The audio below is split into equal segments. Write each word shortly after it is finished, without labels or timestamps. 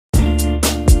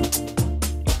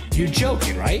You're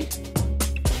joking, right?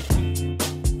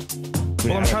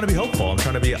 Well, I'm trying to be hopeful. I'm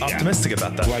trying to be optimistic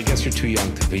about that. Well, I guess you're too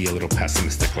young to be a little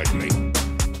pessimistic like me.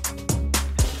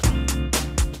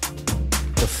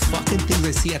 The fucking things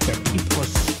I see out there, people are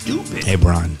stupid. Hey,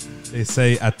 Bron. They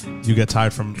say you get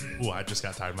tired from... Ooh, I just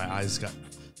got tired. My eyes got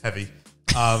heavy.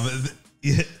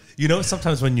 You know,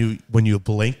 sometimes when you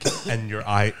blink and your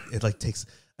eye, it like takes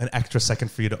an extra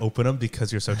second for you to open them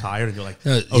because you're so tired and you're like,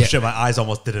 shit, my eyes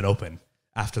almost didn't open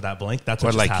after that blink. That's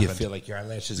what just happened. You feel like your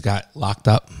eyelashes got locked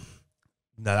up?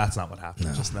 No, that's not what happened.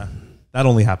 No. Just that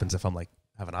only happens if I'm like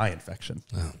have an eye infection.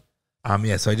 Oh.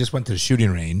 Yeah. So I just went to the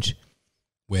shooting range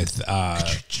with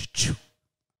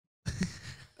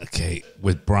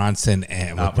with Bronson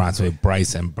and with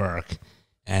Bryce and Burke,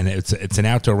 and it's an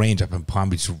outdoor range up in Palm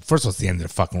Beach. First of all, it's the end of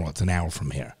the fucking world. It's an hour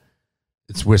from here.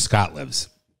 It's where Scott lives.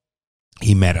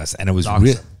 He met us, and it was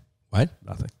real. What?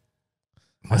 Nothing.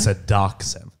 What? I said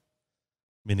dox him,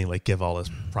 meaning like give all his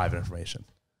private information.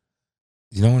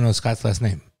 You don't want to know Scott's last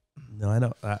name? No, I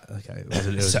know. Okay,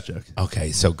 it was a joke.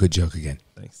 Okay, so good joke again.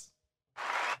 Thanks.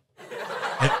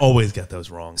 I always get those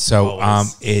wrong. So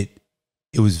it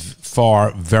was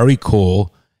very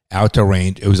cool outdoor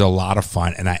range. It was a lot of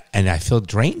fun, and I feel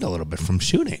drained a little bit from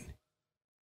shooting.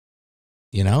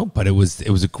 You know, but it was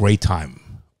a great time.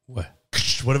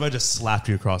 What if I just slapped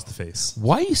you across the face?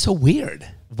 Why are you so weird?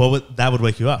 That would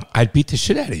wake you up. I'd beat the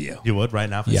shit out of you. You would right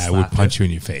now? Yeah, I would punch you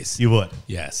in your face. You would?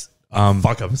 Yes.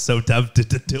 Fuck, I'm so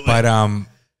tempted to do it. But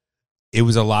it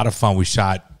was a lot of fun. We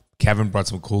shot. Kevin brought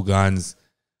some cool guns.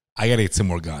 I got to get some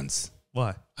more guns.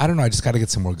 Why? I don't know. I just got to get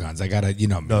some more guns. I got to,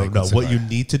 No. What you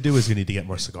need to do is you need to get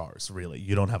more cigars, really.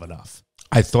 You don't have enough.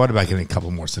 I thought about getting a couple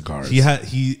more cigars.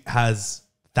 He has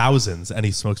thousands, and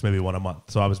he smokes maybe one a month.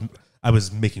 So I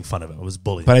was making fun of him. I was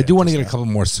bullying him. But I do want to get a couple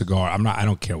more cigars. I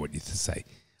don't care what you say.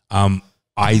 I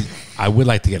would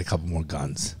like to get a couple more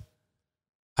guns.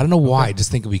 I don't know why. I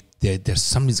just think there's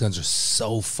some of these guns are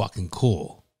so fucking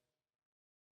cool.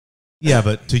 Yeah,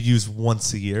 but to use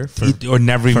once a year or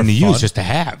never even to use, just to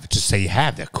have. Just say you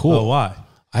have. They're cool. Oh, why?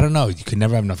 I don't know. You could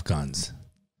never have enough guns.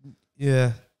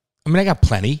 Yeah. I mean, I got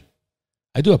plenty.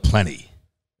 I do have plenty.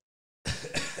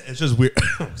 It's just weird.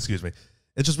 Excuse me.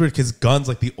 It's just weird because guns,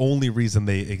 like the only reason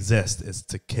they exist is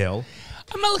to kill.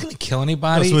 I'm not looking to kill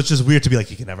anybody. No, so it's just weird to be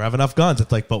like, you can never have enough guns.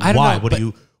 It's like, but why?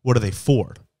 What are they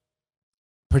for?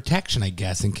 Protection, I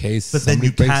guess, in case. But then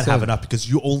you can't have enough because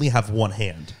you only have one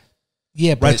hand.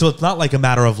 Yeah, but right. So it's not like a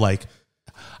matter of like,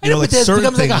 like certain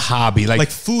things, like a hobby, like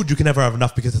food. You can never have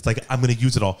enough because it's like I'm going to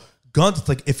use it all. Guns, it's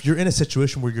like if you're in a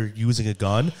situation where you're using a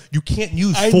gun, you can't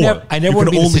use four. I never want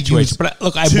to be in a situation. But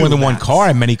look, I have more than one car. I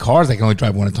have many cars. I can only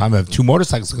drive one at a time. I have two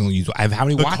motorcycles I can only use. I have how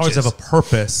many watches? Cars have a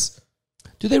purpose.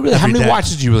 Do they really? How many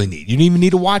watches do you really need? You don't even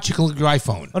need a watch. You can look at your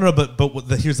iPhone. I don't know,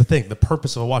 but here's the thing: the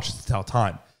purpose of a watch is to tell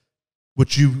time,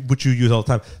 which you use all the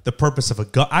time. The purpose of a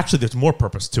gun, actually, there's more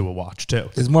purpose to a watch too.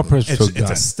 There's more purpose to a gun.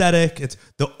 It's aesthetic. It's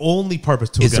the only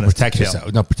purpose to a gun is to protect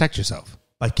yourself. No, protect yourself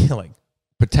by killing.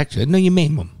 Protect you. No, you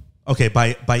maim them. Okay,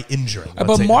 by injuring.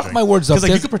 But mark my words, because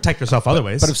like you can protect yourself other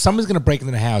ways. But if someone's going to break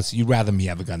into the house, you'd rather me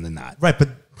have a gun than not. Right, but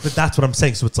that's what I'm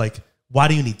saying. So it's like, why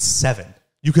do you need 7?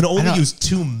 You can only use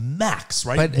 2 max,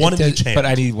 right? But one in each hand. But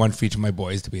I need one for each of my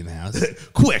boys to be in the house.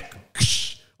 Quick.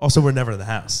 Also, we're never in the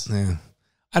house. Yeah.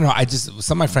 I don't know.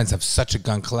 Some of my friends have such a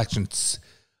gun collection.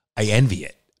 I envy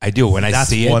it. I do. When I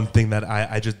see it. That's one thing that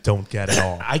I just don't get at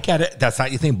all. I get it. That's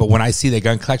not your thing. But when I see their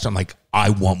gun collection, I'm like,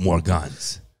 I want more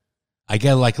guns. I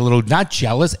get like a little, not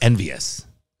jealous, envious.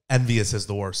 Envious is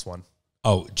the worst one.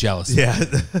 Oh, jealous. Yeah.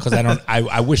 Because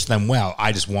I wish them well.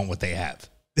 I just want what they have.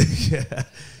 Yeah.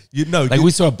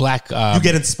 We saw a black. You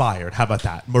get inspired. How about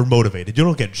that? More motivated. You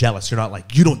don't get jealous. You're not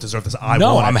like, you don't deserve this.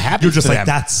 I'm happy. You're just for like, them.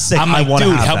 that's sick. I'm like, I want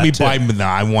dude, to have help that me too. buy them. No,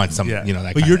 I want some,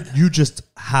 that But you just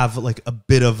have like a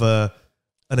bit of an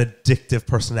addictive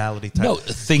personality type. No,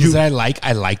 things that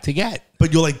I like to get.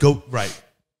 But you'll like go, right.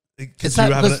 It's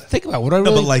not, think about what I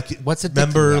really, no, but like, what's it?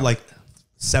 Remember like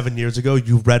 7 years ago,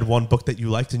 you read one book that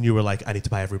you liked and you were like, I need to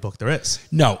buy every book there is.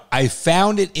 No, I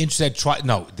found it interesting.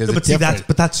 There's a difference.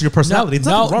 But that's your personality. It's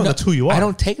not wrong. That's who you are. I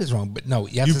don't take this wrong, but no.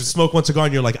 You smoke one cigar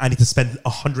and you're like, I need to spend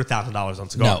 $100,000 on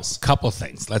cigars. No, couple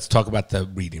things. Let's talk about the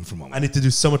reading for a moment. I need to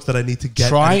do so much that I need to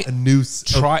get a new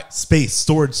storage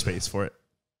space for it.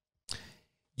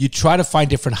 You try to find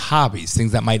different hobbies,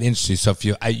 things that might interest you. So if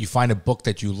you find a book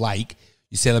that you like,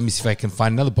 you say, let me see if I can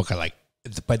find another book I like.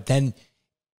 But then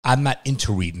I'm not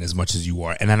into reading as much as you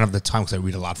are. And I don't have the time because I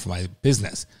read a lot for my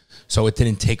business. So it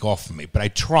didn't take off for me. But I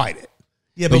tried it.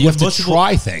 Yeah, but you have to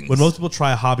try things. When most people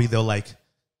try a hobby, they'll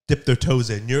dip their toes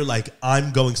in. You're like,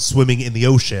 I'm going swimming in the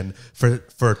ocean for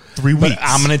 3 weeks. But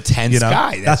I'm an intense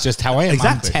guy. That's just how I am.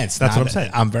 Exactly. I'm intense. That's what I'm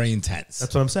saying. I'm very intense.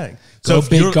 That's what I'm saying. So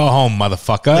big, go home,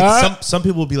 motherfucker. Like some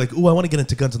people will be like, ooh, I want to get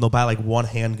into guns, and they'll buy like one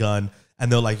handgun, and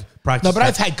they'll like practice. No, but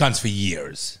I've had guns for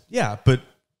years. Yeah, but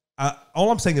all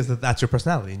I'm saying is that that's your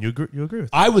personality, and you agree with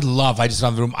I would love, I just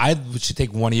love the room. I should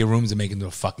take one of your rooms and make it into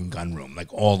a fucking gun room,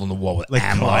 like all on the wall with like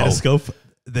ammo. kaleidoscope.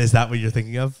 Is that what you're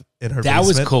thinking of in her That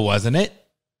basement? was cool, wasn't it?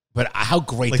 But how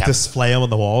great Like that display them on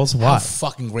the walls? How Why?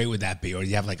 fucking great would that be? Or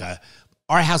you have like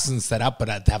our house isn't set up,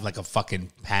 but to have like a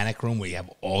fucking panic room where you have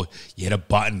you hit a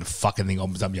button, the fucking thing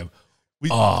opens up. You have,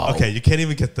 Okay, you can't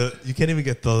even get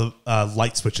the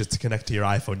light switches to connect to your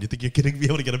iPhone. You think you're going to be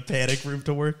able to get a panic room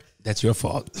to work? That's your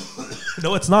fault.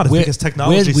 No, it's not. It's because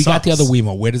technology We sucks. got the other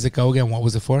Wemo. Where does it go again? What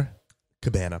was it for?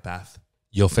 Cabana bath.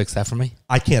 You'll fix that for me?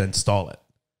 I can't install it.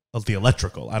 Of the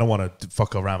electrical. I don't want to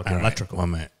fuck around with the electrical. 1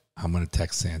 minute. I'm going to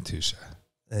text Santusha.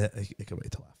 It can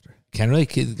wait till after. Can't really.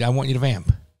 I want you to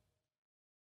vamp.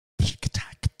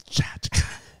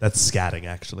 That's scatting,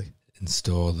 actually.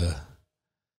 Install the.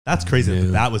 That's crazy.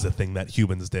 That was a thing that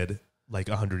humans did like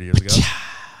 100 years ago.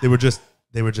 They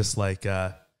were just like,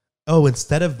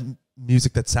 instead of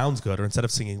music that sounds good, or instead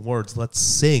of singing words, let's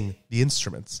sing the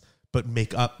instruments, but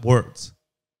make up words.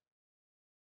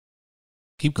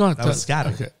 Keep going. That was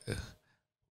scatting. Okay.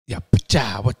 Yeah.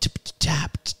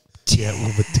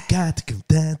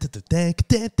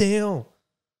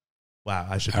 Wow,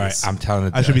 I should. All right, I'm telling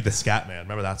it. I should be the scat man.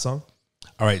 Remember that song?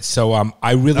 All right, so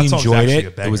I really enjoyed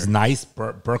it. It was nice.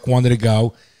 Burke wanted to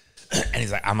go, and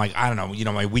he's like, I'm like, I don't know. You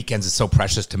know, my weekends are so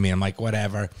precious to me. I'm like,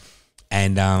 whatever.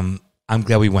 And I'm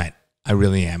glad we went. I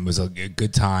really am. It was a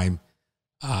good time.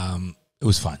 It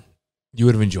was fun. You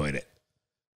would have enjoyed it.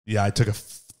 Yeah, I took a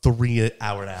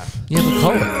 3-hour nap. You have a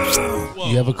cold.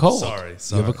 Whoa, you have a cold. Sorry.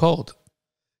 You have a cold.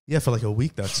 Yeah, for like a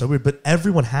week. That's so weird. But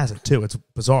everyone has it too. It's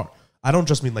bizarre. I don't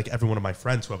just mean like every one of my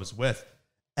friends who I was with.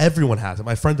 Everyone has it.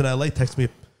 My friend in LA texted me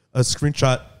a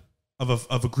screenshot of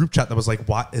a group chat that was like,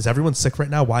 "Why is everyone sick right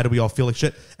now? Why do we all feel like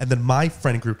shit?" And then my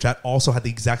friend group chat also had the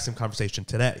exact same conversation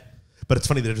today. But it's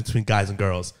funny the difference between guys and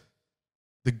girls.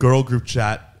 The girl group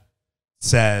chat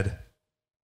said,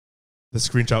 the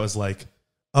screenshot was like,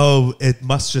 "Oh, it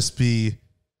must just be,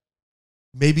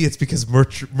 maybe it's because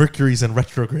Mercury's in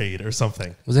retrograde or something."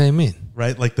 What does that even mean?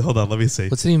 Right? Like, hold on, let me see.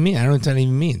 What's it even mean? I don't know what that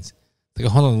even means. It's like a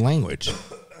whole other language.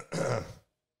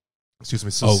 Excuse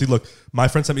me. So see, look, my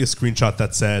friend sent me a screenshot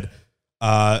that said,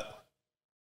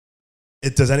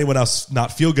 does anyone else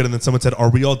not feel good? And then someone said, "Are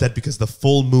we all dead because the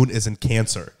full moon is in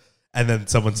Cancer?" And then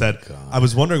someone said, "I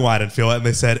was wondering why I didn't feel it." And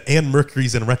they said, "And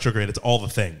Mercury's in retrograde. It's all the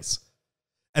things."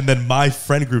 And then my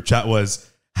friend group chat was,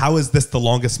 "How is this the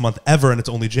longest month ever? And it's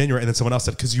only January." And then someone else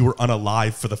said, "Because you were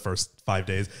unalive for the first 5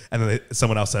 days." And then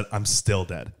someone else said, "I'm still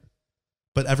dead."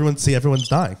 But everyone's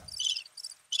dying.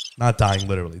 Not dying,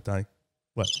 literally dying.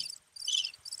 What?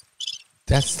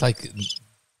 I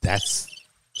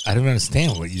don't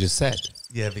understand what you just said.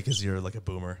 Yeah, because you're like a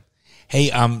boomer. Hey,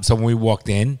 so when we walked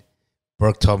in,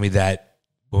 Burke told me that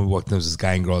when we walked in, there was this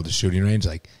guy and girl at the shooting range.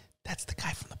 Like, that's the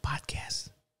guy from the podcast.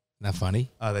 Isn't that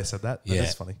funny? Oh, they said that? Yeah. That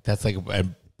is funny. That's like,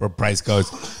 and Bryce goes,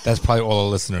 that's probably all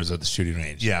the listeners of the shooting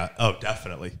range. Yeah. Oh,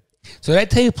 definitely. So did I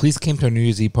tell you police came to our New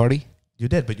Year's Eve party? You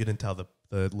did, but you didn't tell the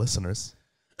listeners.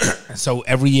 So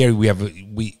every year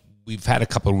we've had a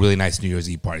couple of really nice New Year's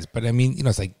Eve parties. But I mean, you know,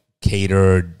 it's like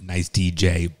catered, nice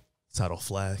DJ. Subtle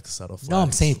flex. No,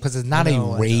 I'm saying because it's not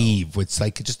a rave. It's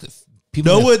like just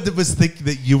people. No one was thinking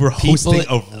that you were hosting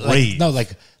a rave.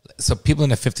 So people in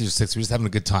the 50s or 60s were just having a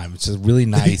good time. It's just really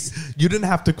nice. You didn't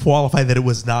have to qualify that it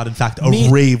was not, in fact, a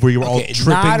rave where you were all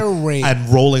tripping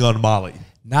and rolling on Molly.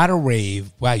 Not a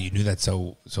rave. Wow, you knew that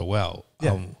so well.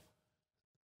 Yeah.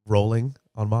 Rolling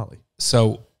on Molly.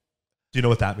 So, do you know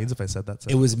what that means if I said that?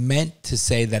 It was meant to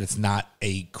say that it's not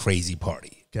a crazy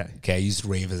party. Okay. I used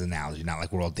rave as an analogy, not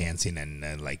like we're all dancing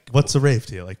and like. What's a rave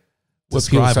to you? Like, what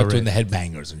people start doing the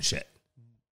headbangers and shit.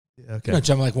 Yeah, okay. You know,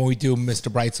 Jim, like when we do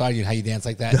Mr. Brightside, you know how you dance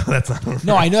like that? No, that's not a rave.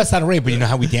 No, I know that's not a rave, but you know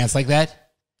how we dance like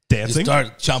that? Dancing? You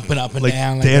start jumping up and like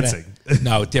down. Like dancing?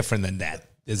 No, different than that.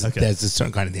 There's a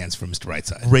certain kind of dance for Mr.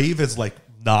 Brightside. Rave is like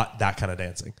not that kind of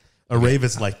dancing. A rave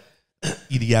is like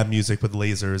EDM music with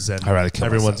lasers and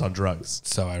everyone's on drugs.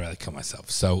 So I'd rather kill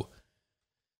myself. So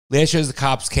last year the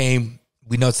cops came.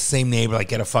 We know it's the same neighbor. Like,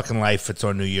 get a fucking life. It's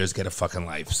on New Year's. Get a fucking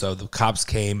life. So the cops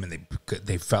came and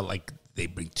they felt like they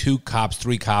bring 2 cops,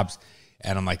 3 cops.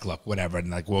 And I'm like, look, whatever.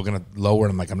 And like, we're going to lower it.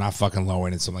 I'm like, I'm not fucking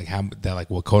lowering it. So I'm like, they're like,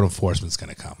 well, code enforcement's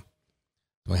going to come.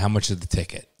 I'm like, how much is the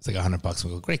ticket? It's like $100. We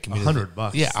go, great. Give me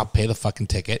 $100. Yeah, I'll pay the fucking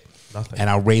ticket. Nothing. And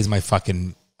I'll raise my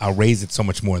fucking I'll raise it so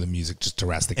much more than music just to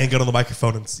rest the guy. And get on the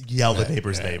microphone and yell the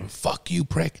neighbor's name. Fuck you,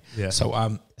 prick. Yeah. So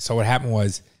what happened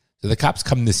was, so the cops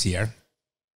come this year.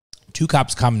 2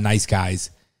 cops come, nice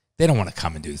guys. They don't want to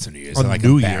come and do this on New Year's. On They're like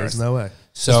New embarrassed. Year's, no way.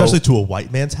 So, especially to a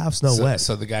white man's house, no way.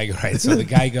 So the guy, right? So the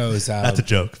guy goes. That's a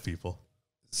joke, people.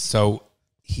 So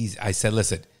I said,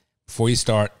 listen, before you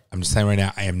start, I'm just saying right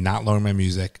now, I am not lowering my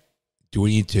music. Do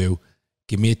what you need to.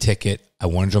 Give me a ticket. I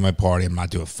want to join my party. I'm not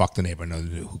doing fuck the neighbor. I know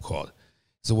who called.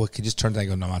 So what? Could you just turn it down? I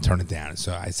go, no, I'll turn it down.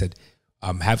 So I said,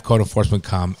 have code enforcement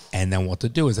come, and then what to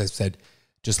do is I said,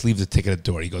 just leave the ticket at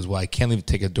the door. He goes, well, I can't leave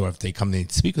the ticket at the door if they come in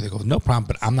and speak with it. I go, no problem,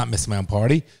 but I'm not missing my own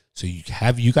party. So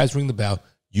you guys ring the bell.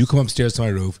 You come upstairs to my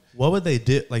roof. What would they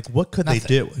do? Like, what could they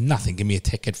do? Nothing. Give me a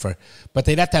ticket but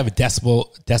they'd have to have a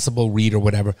decibel read or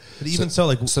whatever. But even so,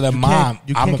 like, so the mom,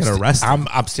 you can't get arrested. I'm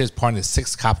upstairs partying.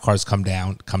 6 cop cars come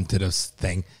to this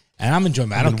thing, and I'm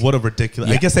enjoying. I mean, what a ridiculous.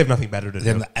 Yeah. I guess they have nothing better to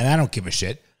do, and I don't give a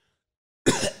shit.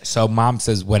 So mom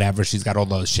says whatever. She's got all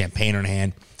those champagne in her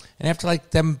hand, and after like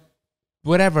them,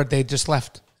 whatever, they just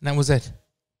left, and that was it.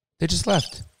 They just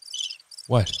left.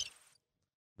 What?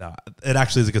 No, it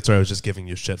actually is a good story. I was just giving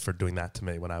you shit for doing that to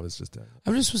me when I was just doing it.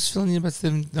 I just was feeling about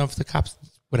them. No, for the cops,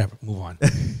 whatever. Move on.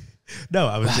 No,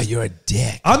 I was. Wow, you're a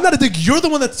dick. I'm not a dick. You're the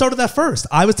one that started that first.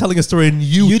 I was telling a story, and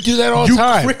you do that all the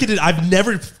time. You cricketed. I've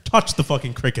never touched the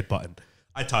fucking cricket button.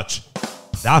 I touch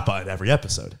that button every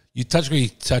episode. You touch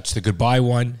the goodbye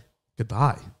one.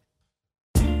 Goodbye.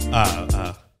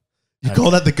 You call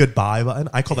that the goodbye button?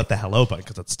 I call that the hello button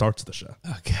because it starts the show.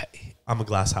 Okay. I'm a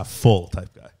glass half full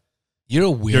type guy. You're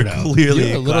a weirdo. You're clearly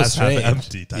You're a glass half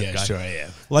empty type guy. Yeah, sure I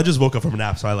am. Well, I just woke up from a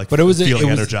nap, so I like feeling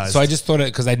energized. So I just thought it,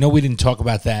 because I know we didn't talk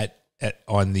about that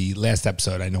on the last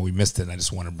episode. I know we missed it, and I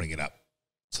just want to bring it up.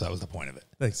 So that was the point of it.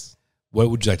 Thanks. What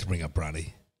would you like to bring up,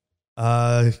 Bronny?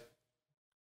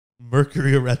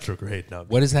 Mercury retrograde. No.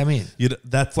 What does that mean?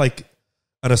 That's like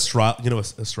an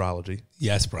astrology.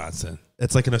 Yes, Bronson.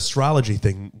 It's like an astrology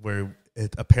thing where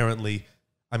it apparently,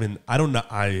 I mean, I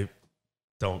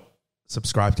don't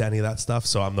subscribe to any of that stuff,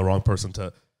 so I'm the wrong person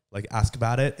to like ask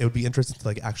about it. It would be interesting to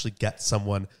like actually get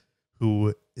someone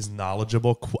who is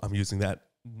knowledgeable. I'm using that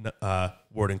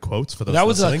word in quotes for those. That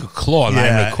was listening. like a claw.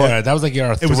 Yeah, that was like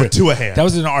your. It was a Tua hand. That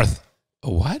was an Arth. A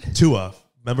what? Tua.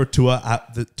 Remember Tua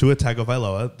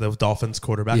Tagovailoa, the Dolphins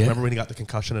quarterback? Yeah. Remember when he got the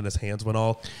concussion and his hands went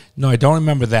all? No, I don't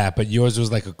remember that, but yours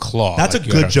was like a claw. That's like a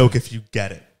good joke if you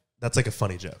get it. That's like a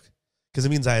funny joke. Because it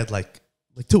means I had like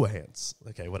Tua hands.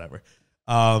 Okay, whatever.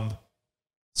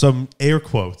 Some air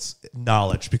quotes,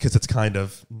 knowledge, because it's kind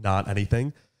of not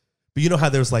anything. But you know how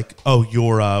there's like, oh,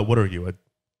 you're, what are you,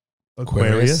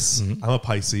 Aquarius? Mm-hmm. I'm a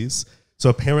Pisces. So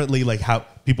apparently like how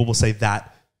people will say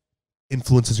that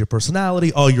influences your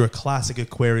personality. Oh, you're a classic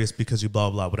Aquarius because you blah,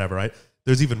 blah, whatever, right?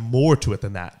 There's even more to it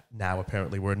than that now,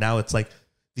 apparently, where now it's like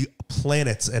the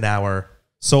planets in our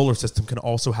solar system can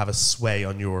also have a sway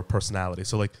on your personality.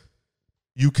 So like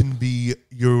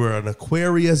you're an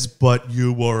Aquarius, but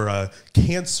you were a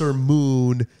Cancer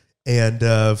moon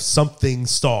and something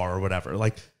star or whatever.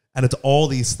 Like, and it's all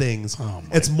these things. Oh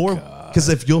it's more because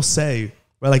if you'll say,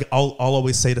 right, like I'll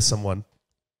always say to someone,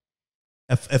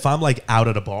 if I'm like out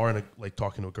at a bar and like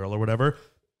talking to a girl or whatever,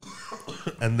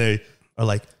 and they are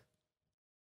like,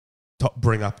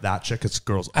 bring up that chick, because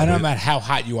girls. I don't know about how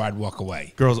hot you are. I'd walk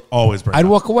away. Girls always bring. I'd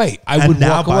walk away. I would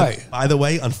walk away. By the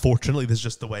way, unfortunately, this is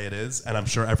just the way it is, and I'm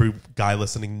sure every guy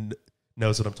listening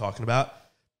knows what I'm talking about.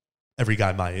 Every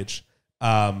guy my age.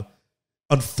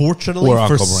 Unfortunately,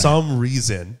 for some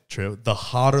reason, the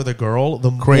hotter the girl,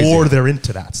 the more they're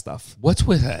into that stuff. What's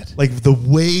with that? Like the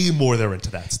way more they're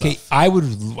into that stuff. Okay, I would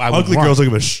Ugly run. girls don't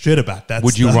give a shit about that.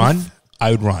 Would you run?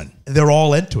 I would run. They're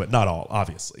all into it. Not all,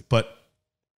 obviously, but.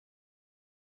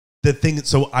 The thing,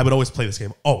 so I would always play this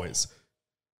game, always,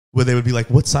 where they would be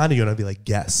like, what sign are you? And I'd be like,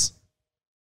 guess.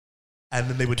 And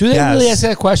then they would guess. Do they really ask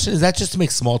that question? Is that just to make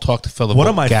small talk to fill the One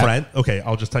of my friends, okay,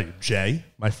 I'll just tell you, Jay,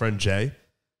 my friend Jay,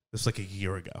 this was like a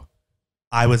year ago.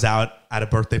 I was out at a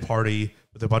birthday party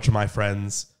with a bunch of my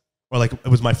friends, or like it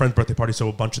was my friend's birthday party, so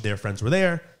a bunch of their friends were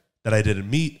there that I didn't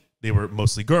meet. They were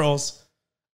mostly girls.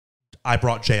 I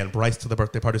brought Jay and Bryce to the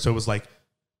birthday party, so it was like,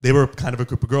 they were kind of a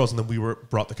group of girls, and then we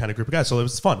brought the kind of group of guys. So it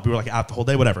was fun. We were like out the whole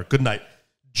day, whatever. Good night.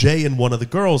 Jay and one of the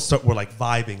girls were like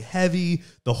vibing heavy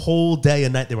the whole day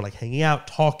and night. They were like hanging out,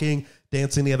 talking,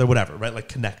 dancing together, whatever, right? Like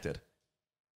connected.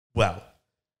 Well,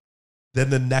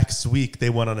 then the next week they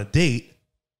went on a date,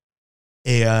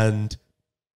 and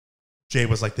Jay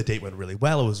was like, the date went really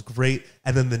well. It was great.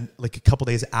 And then like a couple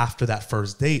days after that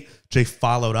first date, Jay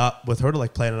followed up with her to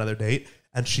like plan another date.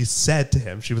 And she said to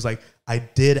him, she was like, I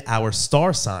did our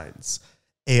star signs,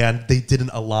 and they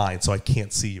didn't align, so I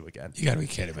can't see you again. You gotta be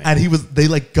kidding me. And they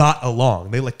like got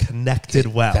along. They like connected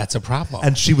well. That's a problem.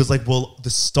 And she was like, well, the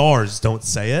stars don't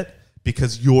say it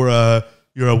because you're a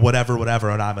whatever,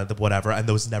 and I'm a whatever, and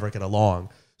those never get along.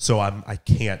 So I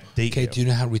can't date you. Okay, do you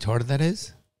know how retarded that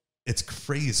is? It's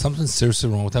crazy. Something's seriously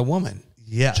wrong with that woman.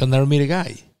 Yeah. She'll never meet a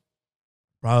guy.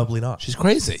 Probably not. She's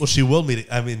crazy. Well, she will meet it.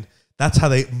 I mean, that's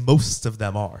how most of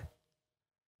them are.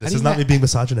 This is not me being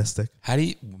misogynistic. How do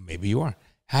you, maybe you are.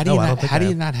 How do you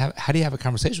have a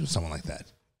conversation with someone like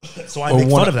that? So I make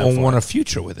fun of them. Or want a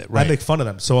future with it, right? I make fun of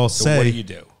them. So I'll say, what do you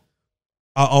do?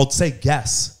 I'll say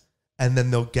guess, and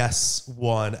then they'll guess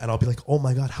one, and I'll be like, oh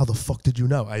my God, how the fuck did you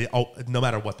know? No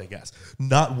matter what they guess.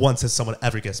 Not once has someone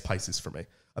ever guessed Pisces for me.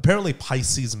 Apparently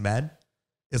Pisces men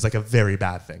is like a very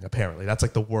bad thing. Apparently that's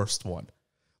like the worst one.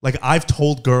 Like I've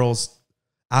told girls,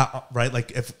 right?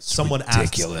 Like if someone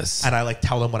asks and I like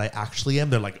tell them what I actually am,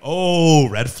 they're like, oh,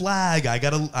 red flag.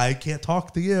 I can't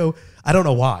talk to you. I don't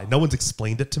know why. No one's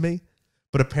explained it to me,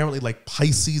 but apparently like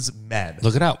Pisces men.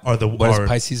 Look it up. What does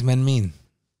Pisces men mean?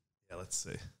 Yeah, let's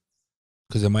see.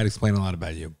 Because it might explain a lot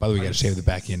about you. By the way, you got to shave the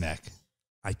back of your neck.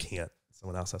 I can't.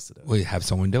 Someone else has to do it. Well, you have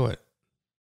someone do it.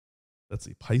 Let's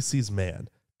see. Pisces man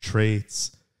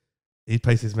traits. 8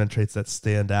 Pisces men traits that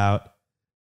stand out.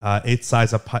 8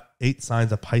 signs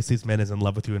a Pisces man is in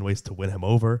love with you in ways to win him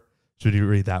over. Should you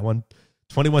read that one?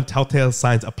 21 telltale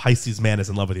signs a Pisces man is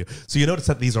in love with you. So you notice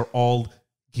that these are all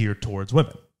geared towards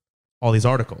women. All these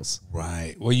articles.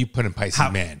 Right. Well, you put in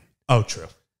Pisces man. Oh, true.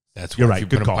 That's You're right. right. If you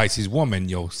Good put call. in Pisces woman,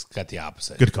 you'll get the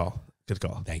opposite. Good call.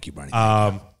 Thank you, Bernie.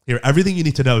 Here, everything you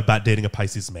need to know about dating a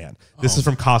Pisces man. This is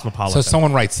from Cosmopolitan. So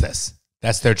someone writes this.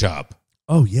 That's their job.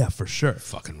 Oh, yeah, for sure.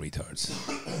 Fucking retards.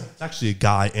 It's actually a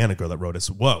guy and a girl that wrote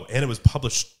this. Whoa. And it was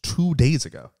published 2 days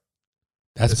ago.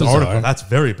 That's this bizarre. article. That's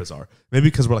very bizarre. Maybe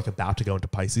because we're like about to go into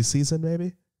Pisces season,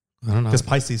 maybe? I don't know. Because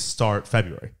Pisces start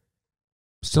February.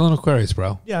 Still in Aquarius,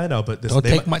 bro. Yeah, I know, but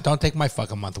don't take my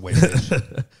fucking month away from this.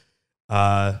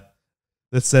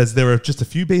 That says there are just a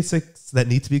few basics that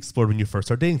need to be explored when you first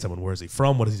start dating someone. Where is he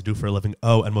from? What does he do for a living?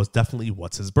 Oh, and most definitely,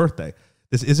 what's his birthday?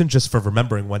 This isn't just for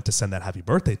remembering when to send that happy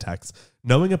birthday text.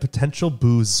 Knowing a potential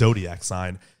boo's zodiac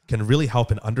sign can really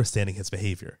help in understanding his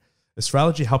behavior.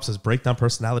 Astrology helps us break down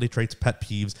personality traits, pet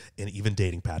peeves, and even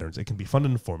dating patterns. It can be fun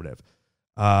and informative.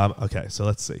 Okay, so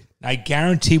let's see. I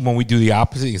guarantee when we do the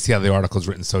opposite, you can see how the article is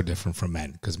written so different from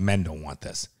men, because men don't want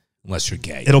this unless you're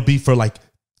gay. It'll be for like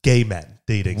gay men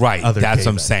dating right. other That's gay what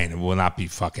I'm men. saying. It will not be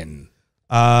fucking.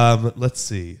 Let's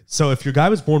see. So if your guy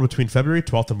was born between February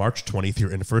 12th and March 20th,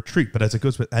 you're in for a treat. But as it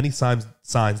goes with any signs,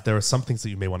 there are some things that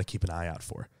you may want to keep an eye out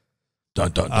for.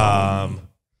 Dun, dun, dun.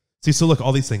 See, so look,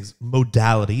 all these things.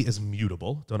 Modality is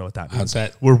mutable. Don't know what that means. How's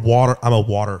that? We're water. I'm a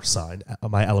water sign.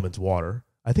 My element's water.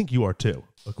 I think you are too.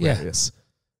 Aquarius.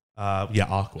 Yeah,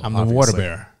 aqua. I'm the water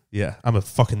bear. Yeah, I'm a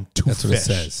fucking two That's fish. what it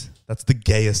says. That's the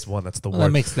gayest one. That's the Well, word.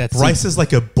 that makes that Bryce is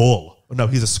like a bull. No,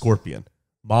 he's a scorpion.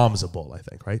 Mom's a bull, I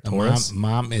think, right? Taurus.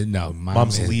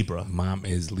 Mom's Libra. Mom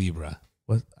is Libra.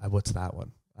 What's that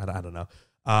one? I don't know.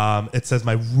 It says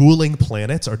my ruling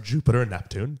planets are Jupiter and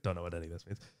Neptune. Don't know what any of this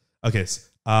means. Okay.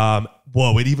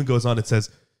 Whoa, it even goes on. It says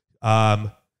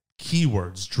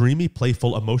keywords: dreamy,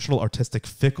 playful, emotional, artistic,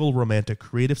 fickle, romantic,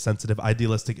 creative, sensitive,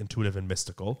 idealistic, intuitive, and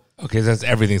mystical. Okay, so that's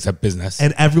everything except business.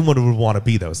 And everyone would want to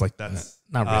be those. Like that's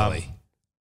not really.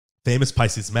 Famous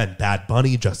Pisces men: Bad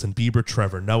Bunny, Justin Bieber,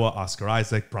 Trevor Noah, Oscar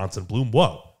Isaac, Bronson Bloom.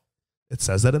 Whoa. It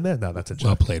says that in there? No, that's a joke.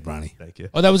 Well played, Ronnie. Thank you.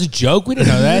 Oh, that was a joke? We didn't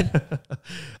know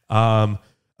that.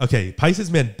 Okay,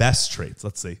 Pisces man best traits.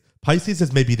 Let's see. Pisces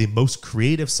is maybe the most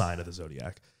creative sign of the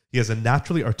zodiac. He has a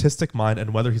naturally artistic mind,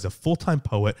 and whether he's a full-time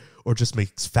poet or just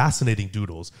makes fascinating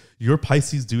doodles, your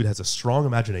Pisces dude has a strong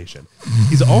imagination.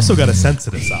 He's also got a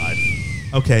sensitive side.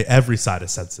 Okay, every side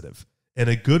is sensitive. In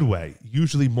a good way.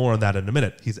 Usually more on that in a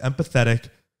minute. He's empathetic,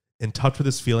 in touch with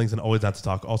his feelings, and always down to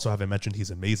talk. Also, have I mentioned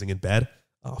he's amazing in bed?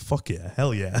 Oh, fuck yeah.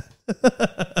 Hell yeah.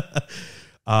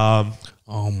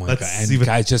 Oh my god! And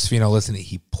guys, just listen.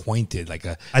 He pointed like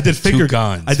a. I did finger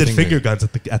guns. I did finger guns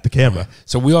at the camera.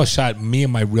 So we all shot. Me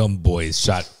and my real boys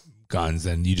shot guns,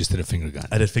 and you just did a finger gun.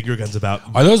 I did finger guns about.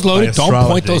 Are those loaded? Don't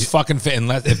point those fucking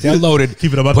unless if they're loaded.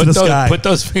 Keep it up to the sky. Put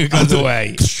those finger guns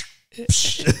away.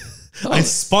 I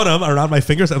spun them around my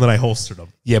fingers and then I holstered them.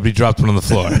 Yeah, but he dropped one on the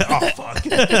floor. Oh fuck!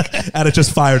 And it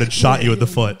just fired and shot you in the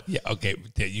foot. Yeah. Okay.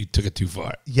 Yeah, you took it too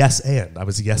far. Yes, and I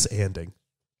was yes-anding.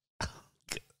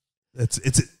 It's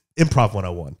improv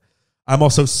 101. I'm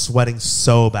also sweating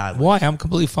so badly. Why? I'm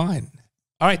completely fine.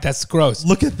 All right, that's gross.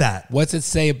 Look at that. What's it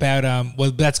say about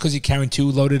well, that's because you're carrying 2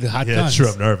 loaded hot guns. Yeah,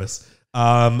 true. I'm nervous.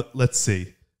 Let's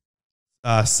see.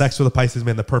 Sex with a Pisces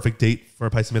man, the perfect date for a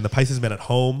Pisces man. The Pisces man at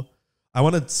home. I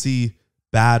want to see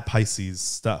bad Pisces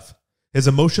stuff. His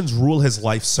emotions rule his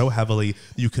life so heavily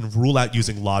that you can rule out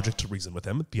using logic to reason with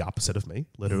him. The opposite of me.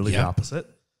 Literally the opposite.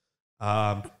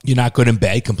 You're not good in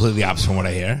bed. Completely opposite from what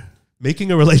I hear.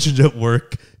 Making a relationship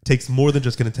work takes more than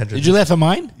just good intentions. Did you laugh at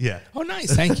mine? Yeah. Oh,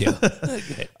 nice. Thank you.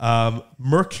 Okay.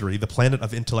 Mercury, the planet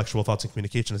of intellectual thoughts and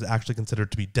communication, is actually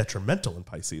considered to be detrimental in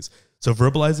Pisces. So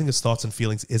verbalizing his thoughts and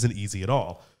feelings isn't easy at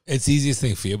all. It's the easiest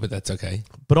thing for you, but that's okay.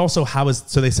 But also,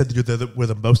 so they said that we're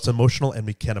the most emotional and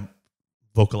we can't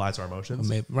vocalize our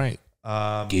emotions. Right.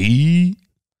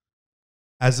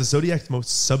 As the zodiac's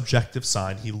most subjective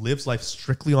sign, he lives life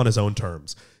strictly on his own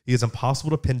terms. He is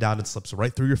impossible to pin down and slips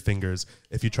right through your fingers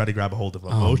if you try to grab a hold of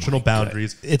him. Emotional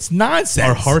boundaries. It's nonsense.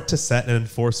 Are hard to set and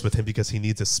enforce with him because he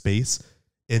needs a space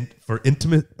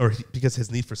because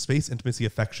his need for space, intimacy,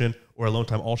 affection, or alone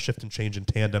time all shift and change in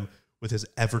tandem with his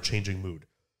ever-changing mood.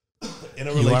 In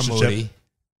a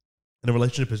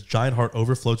relationship, his giant heart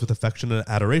overflows with affection and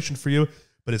adoration for you,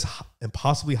 but his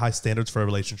impossibly high standards for a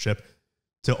relationship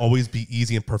to always be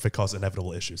easy and perfect cause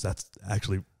inevitable issues. That's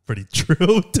actually pretty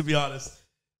true, to be honest.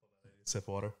 Sip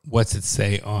water. What's it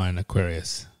say on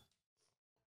Aquarius?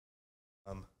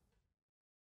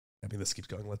 This keeps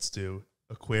going. Let's do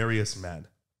Aquarius men.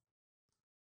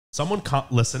 Someone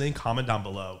listening, comment down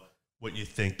below what you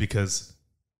think, because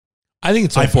I think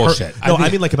it's all bullshit. I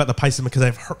mean like about the Pisces, because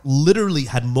I've literally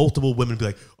had multiple women be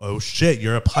like, "Oh shit,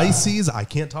 you're a Pisces. I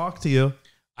can't talk to you."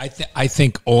 I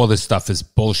think all this stuff is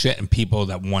bullshit, and people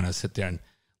that want to sit there and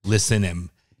listen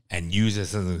and use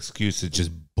this as an excuse is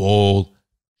just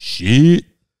bullshit.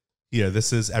 Yeah,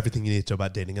 this is everything you need to know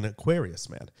about dating an Aquarius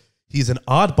man. He's an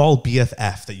oddball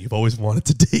BFF that you've always wanted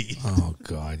to date. Oh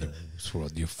God,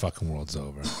 your fucking world's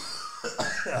over.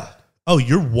 Oh,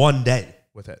 you're one day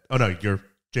with it. Oh no, you're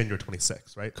January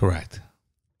 26th, right? Correct.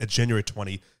 It's January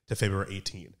 20 to February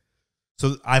 18.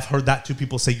 So I've heard that two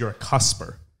people say you're a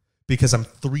cusper because I'm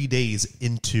 3 days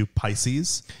into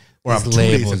Pisces, or I'm 2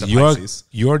 days into Pisces.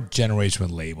 Your generation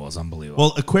with labels,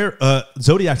 unbelievable. Well,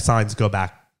 zodiac signs go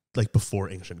back like before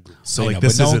ancient Greece. So like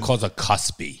this but no one calls a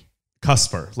cuspy.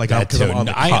 Cusper. Like that too. I'm on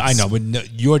the cusp. I know, but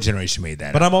your generation made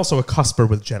that. But I'm also a cusper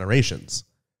with generations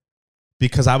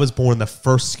because I was born the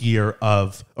last year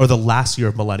of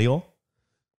millennial.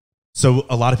 So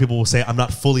a lot of people will say I'm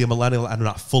not fully a millennial. I'm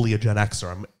not fully a Gen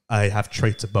Xer. I have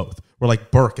traits of both. Where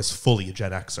like Burke is fully a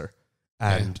Gen Xer,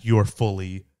 and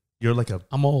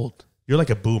I'm old. You're like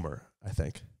a boomer, I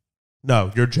think.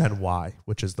 No, you're Gen Y,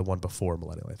 which is the one before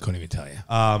millennial. I think. Couldn't even tell you.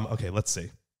 Okay, let's see.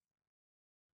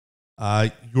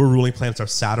 Your ruling planets are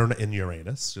Saturn and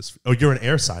Uranus. You're an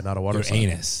air sign, not a water sign.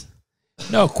 Anus.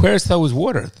 No, Aquarius though was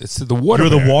water. It's the water. You're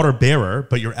the water bearer,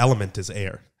 but your element is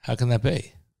air. How can that be?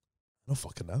 I don't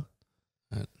fucking know.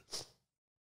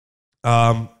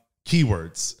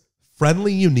 Keywords: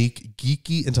 friendly, unique,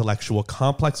 geeky, intellectual,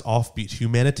 complex, offbeat,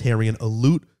 humanitarian,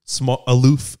 aloof, smart,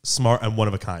 and one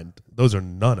of a kind. Those are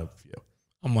none of you.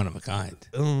 I'm one of a kind.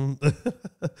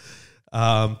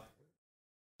 An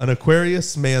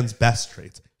Aquarius man's best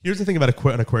traits. Here's the thing about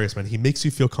an Aquarius man. He makes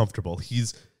you feel comfortable. He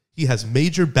has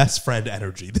major best friend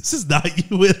energy. This is not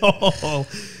you at all.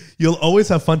 You'll always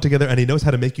have fun together, and he knows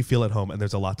how to make you feel at home, and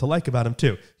there's a lot to like about him,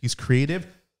 too. He's creative,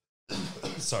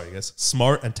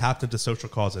 smart, and tapped into social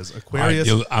causes. Aquarius,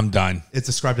 I'm done. It's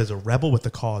described as a rebel with the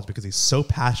cause because he's so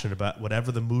passionate about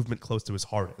whatever the movement close to his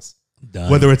heart is. Done.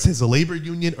 Whether it's his labor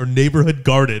union or neighborhood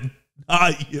garden,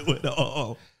 not you at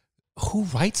all. Who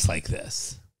writes like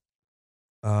this?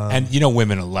 And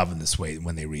women are loving this way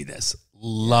when they read this.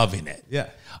 Loving it.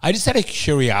 Yeah. I just had a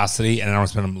curiosity, and I don't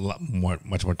want to spend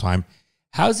much more time.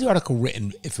 How's the article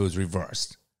written if it was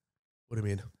reversed? What do you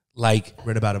mean? Like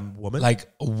written about a woman? Like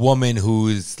a woman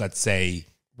who's, let's say...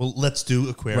 Well, let's do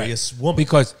Aquarius woman.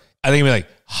 Because I think it'd be like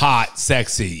hot,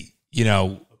 sexy,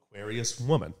 Aquarius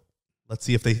woman. Let's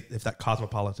see if that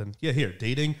cosmopolitan... Yeah, here.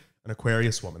 Dating an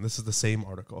Aquarius woman. This is the same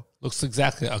article. Looks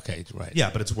exactly... Okay, right. Yeah,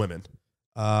 but it's women.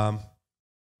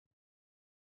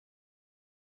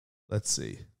 Let's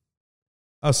see.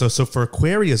 Oh, so for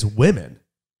Aquarius women,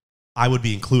 I would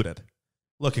be included.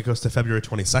 Look, it goes to February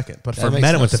 22nd. But for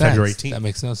men, it went to February 18th. That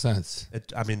makes no sense.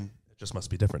 It just must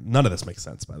be different. None of this makes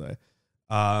sense, by the way.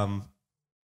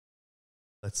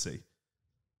 Let's see.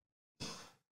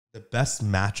 The best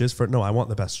matches for... No, I want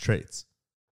the best traits.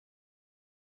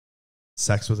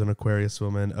 Sex with an Aquarius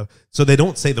woman. So they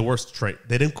don't say the worst trait.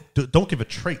 They don't give a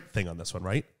trait thing on this one,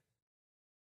 right?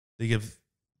 They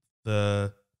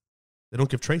don't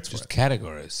give traits for it. Just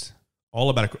categories. All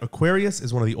about Aquarius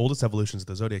is one of the oldest evolutions of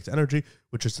the zodiac's energy,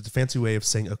 which is a fancy way of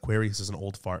saying Aquarius is an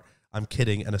old fart. I'm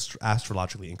kidding and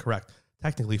astrologically incorrect.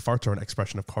 Technically, farts are an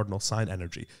expression of cardinal sign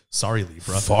energy. Sorry,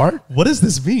 Libra. Fart? What does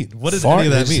this mean? What does Fart? any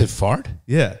of that They mean? said fart?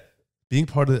 Yeah. Being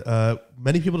part of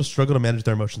many people struggle to manage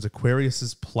their emotions.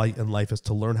 Aquarius's plight in life is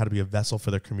to learn how to be a vessel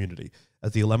for their community.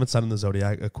 As the 11th sign in the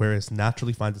zodiac, Aquarius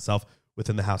naturally finds itself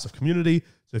within the house of community.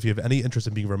 So if you have any interest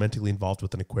in being romantically involved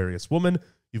with an Aquarius woman,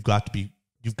 you've got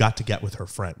to get with her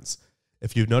friends.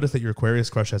 If you've noticed that your Aquarius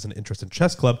crush has an interest in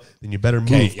chess club, then you better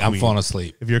move. Okay, I'm queen. falling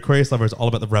asleep. If your Aquarius lover is all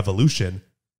about the revolution,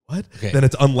 Okay. then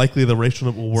it's unlikely the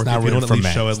relationship will work It's not if you don't written at for least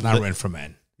men. show It's not written for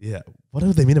men. Yeah. What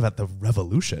do they mean about the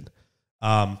revolution?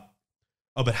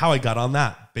 But how I got on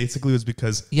that basically was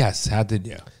because Yes, how did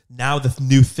you? now the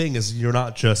new thing is you're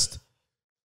not just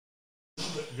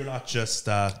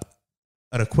an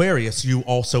Aquarius. You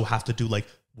also have to do like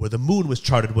where the moon was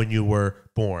charted when you were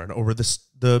born, or where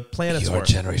the planets Your were.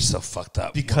 generation's so fucked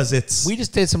up. Because it's We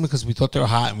just did something because we thought they were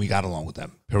hot and we got along with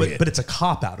them. Period. but it's a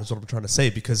cop out is what I'm trying to say.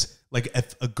 Because like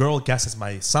if a girl guesses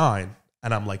my sign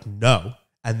and I'm like no,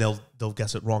 and they'll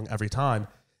guess it wrong every time,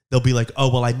 they'll be like,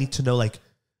 oh well, I need to know like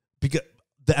because.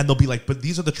 And they'll be like, but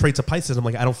these are the traits of Pisces. I'm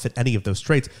like, I don't fit any of those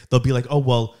traits. They'll be like, oh,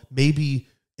 well, maybe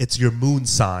it's your moon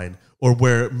sign or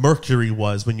where Mercury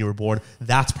was when you were born.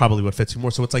 That's probably what fits you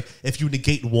more. So it's like, if you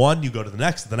negate one, you go to the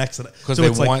next. Because so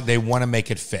they want to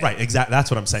make it fit. Right, exactly. That's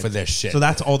what I'm saying. For their shit. So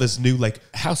that's all this new, like,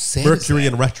 How sad Mercury is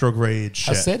that? and retrograde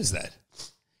shit. How sad is that?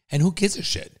 And who gives a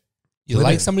shit? You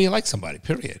Women. like somebody, you like somebody,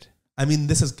 period. I mean,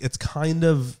 it's kind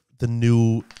of the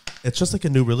new... It's just like a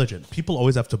new religion. People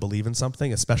always have to believe in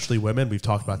something, especially women. We've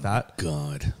talked about that.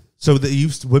 God. So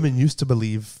women used to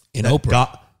believe In that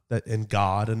Oprah. in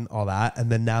God and all that,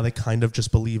 and then now they kind of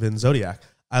just believe in zodiac.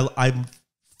 I'm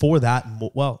for that.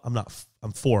 Well, I'm not.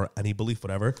 I'm for any belief,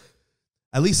 whatever.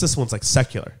 At least this one's like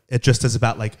secular. It just is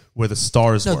about like where the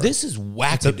stars No, were. this is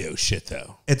wackadoo shit,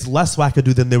 though. It's less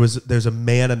wackadoo than there's a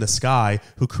man in the sky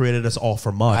who created us all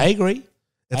for mud. I agree.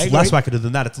 It's less wackadoo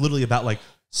than that. It's literally about like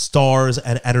stars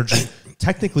and energy.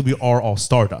 Technically, we are all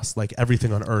stardust. Like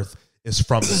everything on Earth is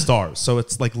from the stars. So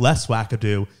it's like less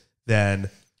wackadoo than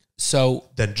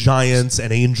giants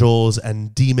and angels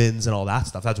and demons and all that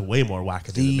stuff. That's way more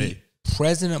wackadoo than me. The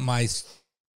president of my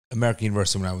American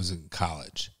University when I was in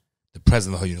college, the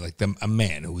president of the whole unit, a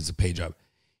man who was a paid job,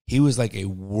 he was like a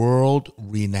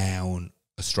world-renowned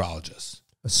astrologist.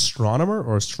 Astronomer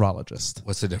or astrologist?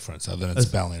 What's the difference other than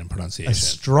spelling and pronunciation?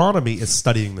 Astronomy is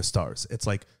studying the stars. It's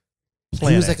like planets.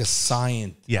 He was like a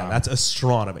scientist. Yeah, that's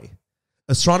astronomy.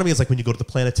 Astronomy is like when you go to the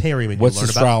planetarium and What's you learn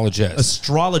astrologist? about...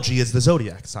 Astrology is the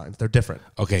zodiac signs. They're different.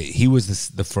 Okay, he was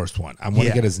the first one. I want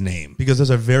to get his name. Because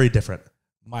those are very different.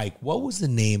 Mike, what was the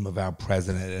name of our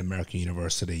president at American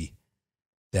University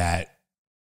that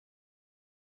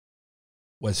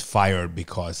was fired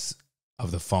because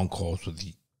of the phone calls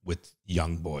with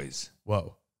young boys?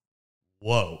 Whoa.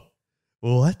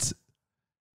 What?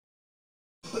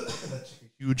 That's a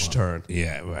huge turn.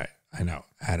 Yeah, right. I know.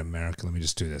 At America, let me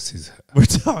just do this. We're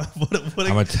talking.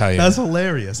 I'm going to tell you. That's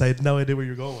hilarious. I had no idea where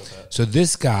you're going with that. So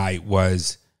this guy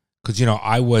was, because,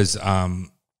 I was, I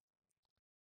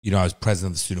was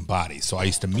president of the student body. So I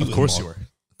used to meet with him. Of course you were.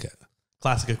 Okay.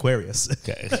 Classic Aquarius.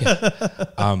 Okay.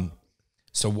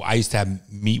 So I used to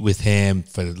meet with him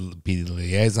be the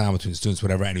liaison between the students,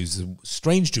 whatever. And he was a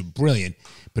strange dude, brilliant,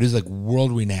 but he was like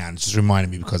world renowned. It just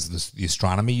reminded me because of the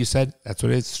astronomy you said. That's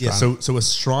what it is? Yeah. So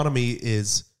astronomy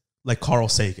is like Carl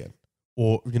Sagan,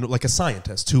 or like a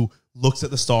scientist who looks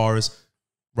at the stars.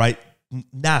 Right?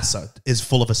 NASA is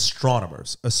full of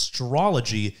astronomers.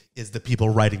 Astrology is the people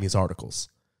writing these articles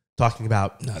talking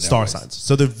about star signs.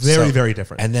 So they're very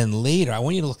different. And then later, I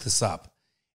want you to look this up.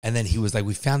 And then he was like,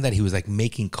 we found that he was like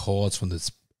making calls from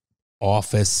this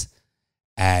office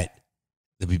at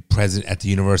the president at the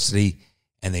university,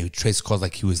 and they would trace calls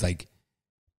like he was like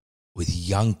with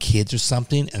young kids or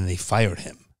something, and they fired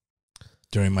him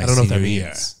during my senior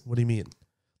year. What do you mean?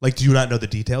 Like, do you not know the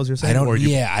details you're saying?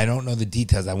 I don't know the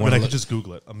details. I could just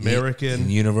Google it. American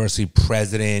University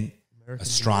president,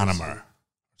 astronomer, or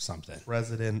something.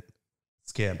 President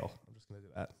scandal. I'm just going to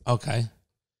do that. Okay.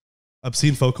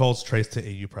 Obscene phone calls traced to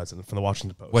AU president from the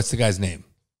Washington Post. What's the guy's name?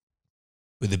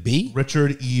 With a B?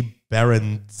 Richard E.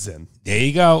 Berenson. There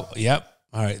you go. Yep.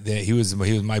 All right. He was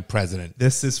my president.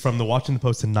 This is from the Washington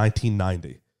Post in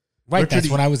 1990. Right. That's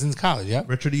when I was in college. Yep.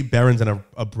 Richard E. Berenson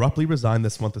abruptly resigned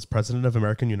this month as president of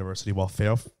American University while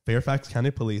Fairfax County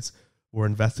Police were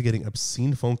investigating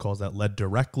obscene phone calls that led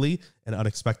directly and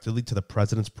unexpectedly to the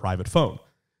president's private phone.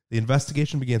 The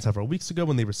investigation began several weeks ago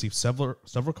when they received several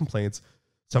complaints,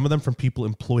 some of them from people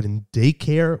employed in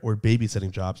daycare or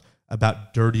babysitting jobs,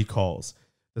 about dirty calls.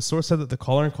 The source said that the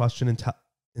caller in question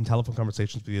in telephone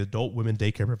conversations with the adult women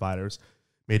daycare providers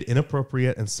made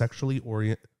inappropriate and sexually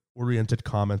disoriented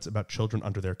comments about children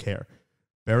under their care.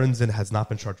 Berenson has not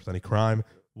been charged with any crime.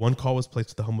 One call was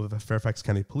placed at the home of a Fairfax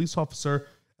County police officer,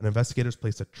 and investigators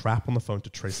placed a trap on the phone to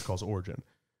trace the call's origin.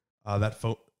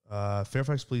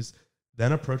 Fairfax police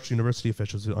then approached university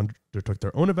officials who undertook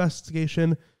their own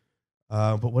investigation.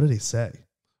 But what did he say?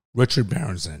 Richard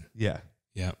Berenson. Yeah.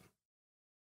 Yeah.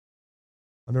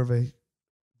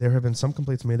 There have been some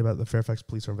complaints made about the Fairfax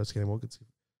police are investigating.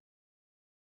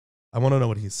 I want to know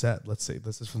what he said. Let's see.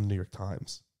 This is from the New York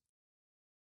Times.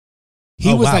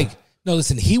 He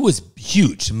was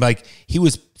huge. Like, he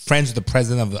was friends with the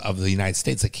president of the United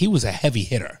States. Like, he was a heavy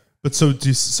hitter. But so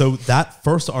that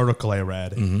first article I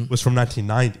read was from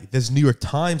 1990. This New York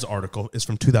Times article is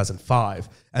from 2005.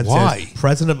 And why? Says,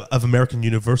 President of American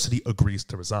University agrees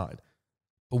to resign.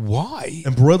 But why?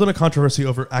 Embroiled in a controversy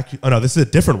over... Oh, no, this is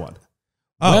a different one.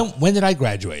 Oh. When did I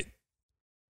graduate?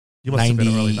 You must have been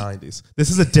early 90s.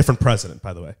 This is a different president,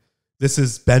 by the way. This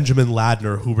is Benjamin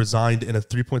Ladner, who resigned in a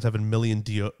 $3.7 million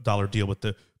deal with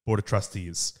the Board of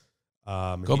Trustees.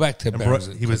 Go back to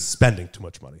Berenson. He was spending too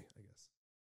much money, I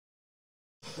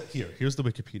guess. Here's the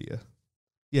Wikipedia.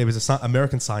 Yeah, he was an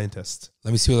American scientist.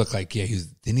 Let me see what he looked like. Yeah,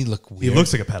 didn't he look weird? He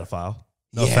looks like a pedophile.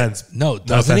 No offense. No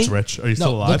offense, Rich. Are you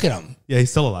still alive? Look at him. Yeah,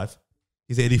 he's still alive.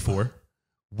 He's 84.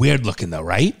 Weird looking, though,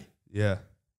 right? Yeah.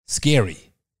 Scary.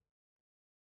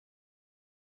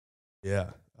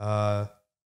 Yeah.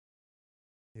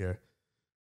 Here.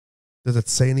 Does it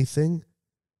say anything?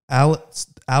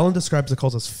 Alan describes the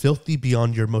calls as filthy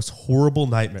beyond your most horrible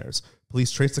nightmares.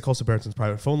 Police traced the calls to Berenson's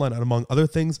private phone line, and among other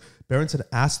things, Berenson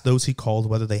asked those he called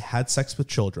whether they had sex with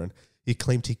children. He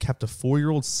claimed he kept a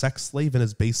 4-year-old sex slave in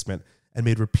his basement and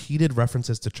made repeated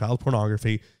references to child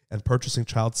pornography and purchasing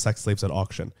child sex slaves at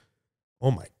auction.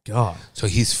 Oh my God. So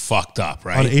he's fucked up,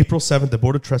 right? On April 7th, the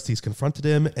Board of Trustees confronted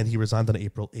him, and he resigned on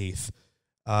April 8th.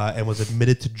 And was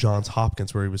admitted to Johns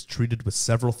Hopkins, where he was treated with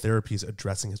several therapies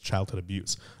addressing his childhood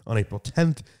abuse. On April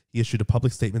 10th, he issued a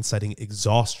public statement citing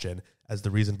exhaustion as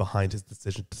the reason behind his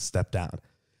decision to step down.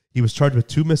 He was charged with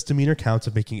 2 misdemeanor counts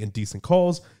of making indecent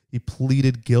calls. He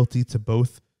pleaded guilty to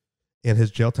both, and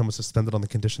his jail time was suspended on the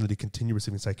condition that he continue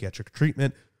receiving psychiatric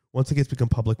treatment. Once the case became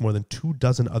public, more than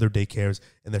 24 other daycares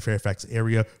in the Fairfax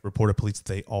area reported police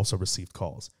that they also received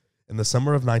calls. In the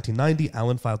summer of 1990,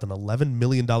 Allen filed an $11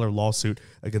 million lawsuit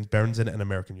against Berenson and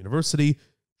American University.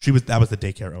 That was the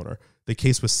daycare owner. The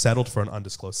case was settled for an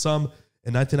undisclosed sum.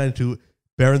 In 1992,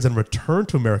 Berenson returned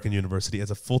to American University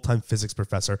as a full-time physics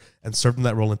professor and served in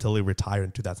that role until he retired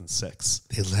in 2006.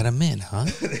 They let him in, huh?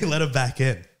 They let him back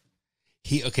in.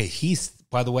 He's,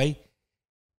 by the way,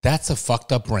 that's a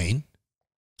fucked up brain.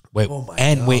 God.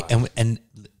 And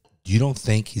you don't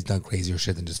think he's done crazier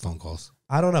shit than just phone calls?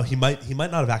 I don't know. He might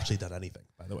not have actually done anything,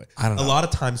 by the way. I don't know. A lot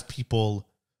of times people,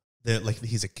 they're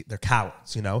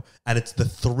cowards, you know? And it's the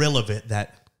thrill of it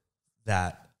that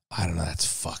I don't know. That's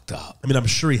fucked up. I mean, I'm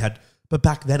sure he had, but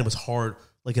back then it was hard.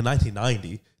 Like in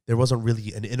 1990, there wasn't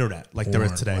really an internet like there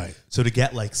is today. Right. So to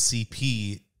get like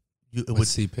CP,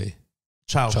 What's CP?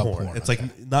 Child porn. It's like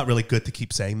not really good to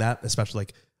keep saying that, especially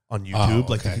like on YouTube.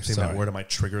 Like to keep saying that word, it might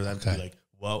trigger them to be like,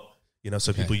 well, you know,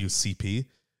 so people use CP.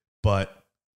 But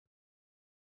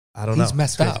I don't know. He's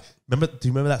messed up. Do you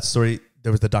remember that story?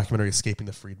 There was the documentary Escaping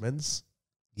the Freedmans.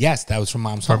 Yes, that was from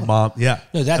Mom's home. Her mom, yeah.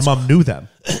 No, and Mom knew them.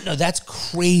 No, that's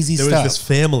crazy stuff. There was this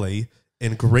family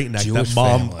in Great Neck that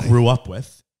Mom grew up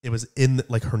with. It was in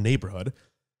like her neighborhood.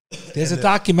 There's a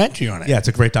documentary on it. Yeah, it's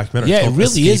a great documentary. Yeah, it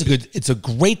really is it's a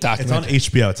great documentary. It's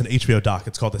on HBO. It's an HBO doc.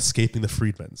 It's called Escaping the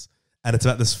Freedmans. And it's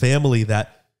about this family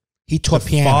that he taught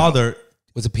piano. Father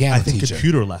was a piano teacher.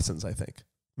 Computer lessons, I think.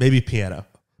 Maybe piano.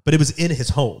 But it was in his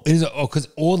home. It is because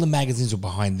all the magazines were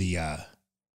behind the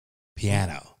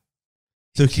piano.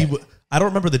 So I don't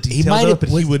remember the details but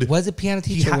he would was a piano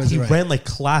teacher. He ran like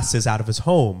classes out of his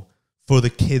home for the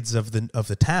kids of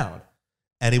the town,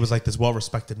 and he was like this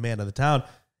well-respected man in the town.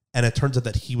 And it turns out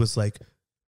that he was like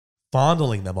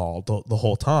fondling them all the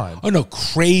whole time. Oh no,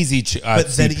 crazy! But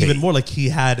CP. Then even more, like he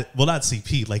had not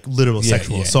CP, like literal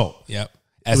sexual assault. Yep,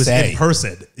 it was in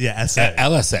person. Yeah, SA,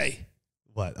 LSA.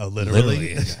 What? Oh,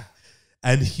 literally.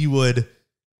 And he had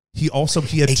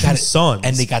two sons,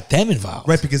 and they got them involved,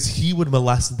 right? Because he would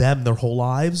molest them their whole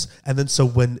lives, and then so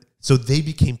they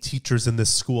became teachers in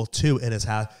this school too in his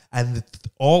house, and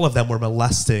all of them were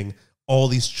molesting all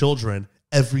these children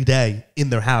every day in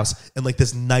their house in like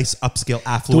this nice upscale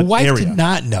affluent area. The wife did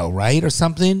not know, right, or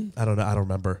something. I don't know. I don't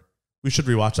remember. We should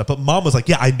rewatch that. But Mom was like,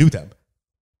 "Yeah, I knew them."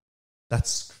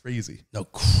 That's crazy. No,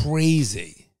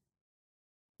 crazy.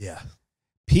 Yeah.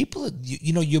 People,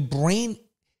 you know, your brain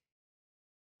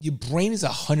is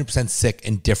 100% sick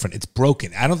and different. It's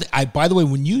broken. By the way,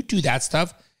 when you do that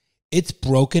stuff, it's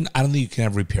broken. I don't think you can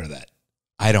ever repair that.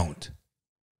 I don't.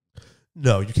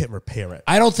 No, you can't repair it.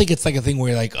 I don't think it's like a thing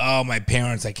where you're like, oh, my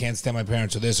parents, I can't stand my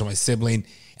parents or this or my sibling,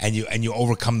 and you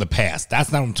overcome the past.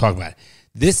 That's not what I'm talking about.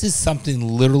 This is something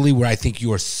literally where I think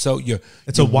you are it's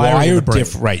a wiring in the brain.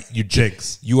 Right. You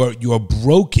jigs. You are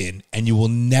broken, and you will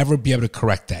never be able to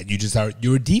correct that.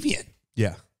 You're a deviant.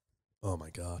 Yeah. Oh my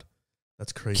God.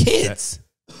 That's crazy. Kids.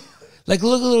 Like,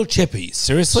 look at little Chippy.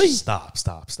 Seriously? Stop.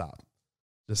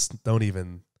 Just don't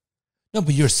even. No,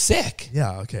 but you're sick.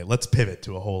 Yeah, okay. Let's pivot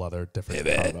to a whole other different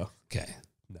combo. Okay.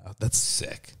 No, that's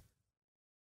sick.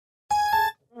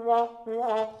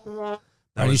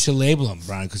 You should label them,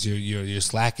 Brian, because you're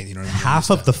slacking. You know what I mean? Half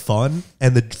of the fun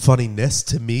and the funniness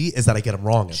to me is that I get them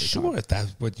wrong every time. Sure, if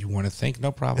that's what you want to think,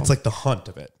 no problem. It's like the hunt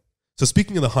of it. So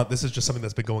speaking of the hunt, this is just something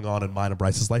that's been going on in mine and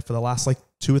Bryce's life for the last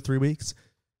 2 or 3 weeks.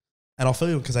 And I'll fill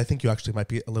you in because I think you actually might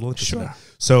be a little interested in it.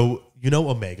 So you know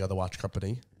Omega, the watch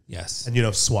company. Yes. And you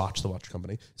know Swatch, the watch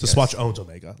company. So yes. Swatch owns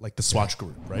Omega, like the Swatch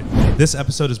group, right? This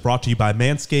episode is brought to you by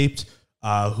Manscaped,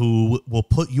 who will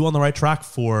put you on the right track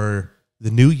for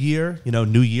the new year. You know,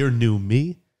 new year, new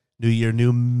me. New year,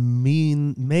 new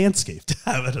mean Manscaped.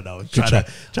 I don't know.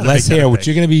 Let's hear what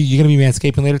you're gonna be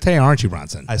manscaping later today, aren't you,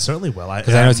 Bronson? I certainly will.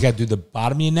 Because I know you got to do the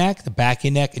bottom of your neck, the back of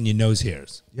your neck, and your nose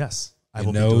hairs. Yes.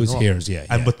 Your nose hairs, yeah.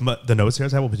 And with the nose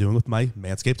hairs, I will be doing with my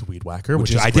Manscaped Weed Whacker,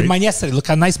 which is I did mine yesterday. Look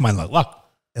how nice mine look. Look.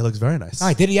 It looks very nice. No,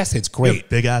 I did it yesterday. It's great.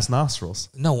 Big ass nostrils.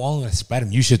 No, all when I spread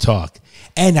them. You should talk.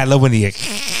 And I love when you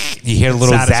hear a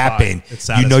little zapping. It's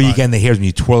you know you're getting the hairs when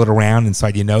you twirl it around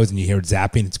inside your nose and you hear it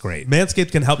zapping. It's great.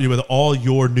 Manscaped can help you with all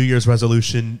your New Year's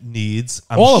resolution needs.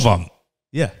 All of them.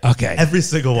 Yeah. Okay. Every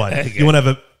single one. Okay. You want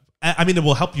to have it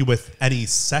will help you with any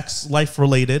sex life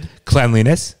related.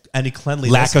 Cleanliness. Any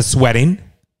cleanliness. Lack of sweating.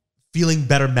 Feeling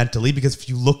better mentally, because if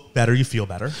you look better, you feel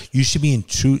better. You should be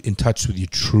in touch with your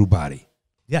true body.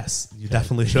 Yes, you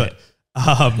definitely should.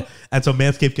 And so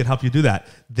Manscaped can help you do that.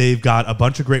 They've got a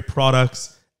bunch of great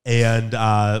products and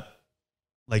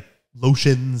like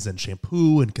lotions and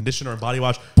shampoo and conditioner and body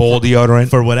wash. Ball deodorant.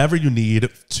 For whatever you need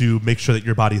to make sure that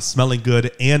your body is smelling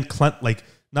good and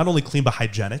not only clean, but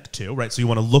hygienic too, right? So you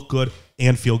want to look good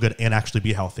and feel good and actually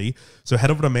be healthy. So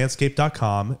head over to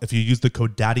manscaped.com. If you use the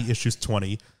code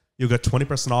DaddyIssues20, you'll get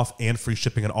 20% off and free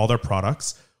shipping on all their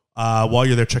products. While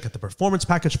you're there, check out the Performance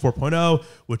Package 4.0,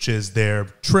 which is their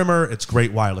trimmer. It's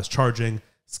great wireless charging,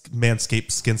 Manscaped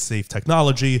skin-safe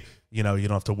technology. You know, you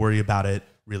don't have to worry about it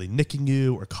really nicking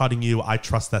you or cutting you. I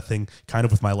trust that thing kind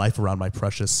of with my life around my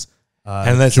precious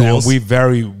and listen, jewels.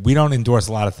 We don't endorse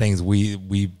a lot of things.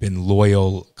 We've been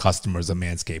loyal customers of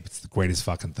Manscaped. It's the greatest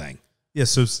fucking thing. Yeah,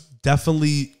 so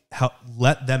definitely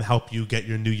let them help you get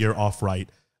your new year off right.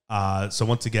 So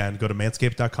once again, go to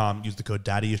manscaped.com, use the code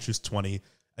DaddyIssues20,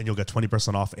 and you'll get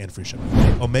 20% off and free shipping.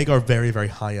 Omega are very, very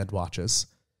high-end watches.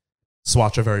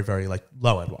 Swatch are very, very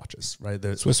low-end watches, right?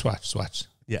 Swiss Swatch.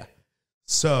 Yeah.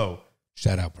 So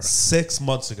shout out, bro. 6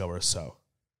 months ago or so,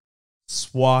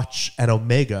 Swatch and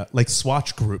Omega,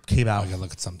 Swatch Group came out. I gotta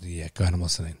look at something. Yeah, go ahead. I'm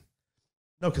listening.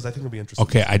 No, because I think it'll be interesting.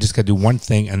 Okay, I just gotta do one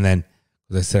thing, and then,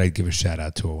 as I said, I'd give a shout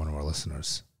out to one of our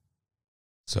listeners.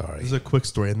 Sorry. This is a quick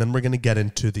story, and then we're going to get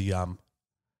into the... and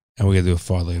we got to do a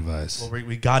fatherly advice. Well,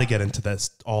 we got to get into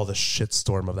all the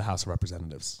shitstorm of the House of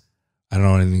Representatives. I don't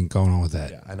know anything going on with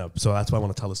that. Yeah, I know. So that's why I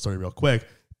want to tell the story real quick,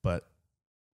 but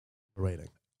we're waiting.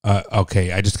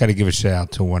 Okay, I just got to give a shout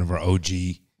out to one of our OG...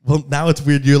 Well, now it's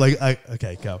weird. You're like,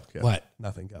 okay, go. What?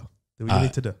 Nothing, go. Do what you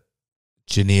need to do.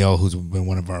 Janelle, who's been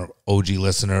one of our OG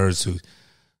listeners,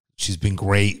 she's been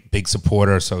great, big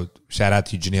supporter. So shout out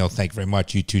to you, Janelle. Thank you very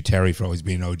much. You too, Terry, for always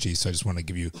being an OG. So I just want to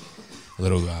give you a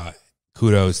little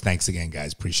kudos. Thanks again,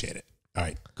 guys. Appreciate it. All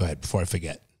right, go ahead before I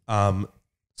forget.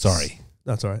 Sorry.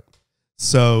 That's all right.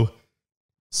 So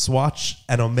Swatch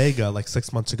and Omega,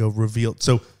 6 months ago, revealed.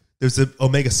 So there's the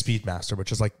Omega Speedmaster,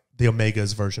 which is the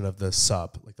Omega's version of the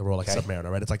Sub, the Rolex Submariner,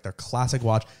 right? It's their classic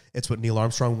watch. It's what Neil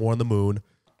Armstrong wore on the moon.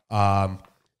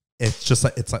 It's just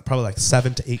it's probably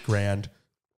 $7,000 to $8,000.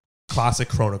 Classic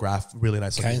chronograph, really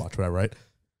nice looking watch, whatever, right?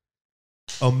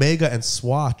 Omega and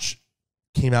Swatch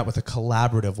came out with a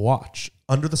collaborative watch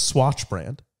under the Swatch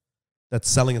brand that's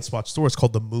selling in Swatch stores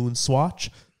called the Moon Swatch.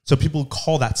 So people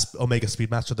call that Omega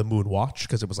Speedmaster the Moon Watch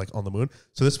because it was on the moon.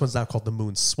 So this one's now called the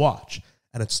Moon Swatch,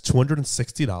 and it's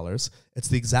 $260. It's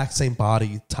the exact same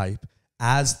body type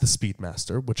as the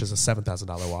Speedmaster, which is a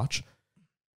 $7,000 watch.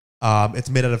 It's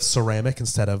made out of ceramic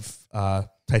instead of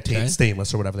titanium,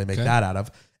 stainless, or whatever they make that out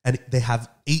of. And they have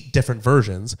 8 different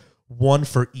versions, one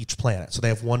for each planet. So they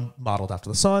have one modeled after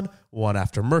the sun, one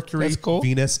after Mercury,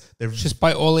 Venus. They're just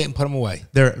buy all 8 and put them away.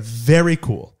 They're very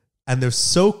cool. And they're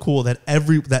so cool that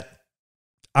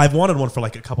I've wanted one for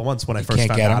like a couple months when I first can't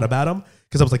found get out 'em? about them,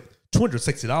 because I was like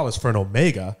 $260 for an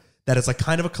Omega that is like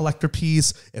kind of a collector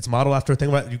piece. It's modeled after a thing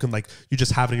about you can like you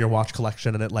just have it in your watch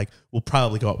collection, and it like will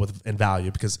probably go up in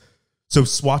value because so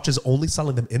Swatch is only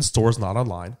selling them in stores, not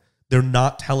online. They're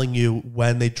not telling you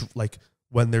when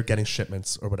when they're getting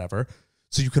shipments or whatever.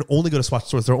 So you can only go to Swatch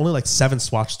stores. There are only like 7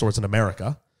 Swatch stores in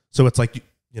America. So it's like,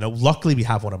 luckily we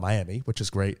have one in Miami, which is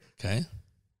great. Okay.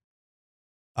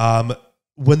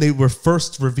 When they were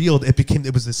first revealed,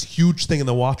 it was this huge thing in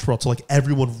the watch world. So like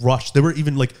everyone rushed. There were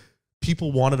even like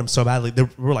people wanted them so badly. There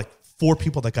were like 4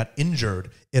 people that got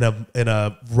injured in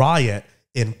a riot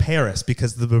in Paris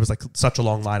because there was like such a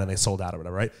long line and they sold out or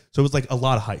whatever, right? So it was like a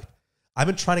lot of hype. I've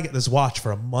been trying to get this watch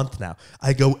for a month now.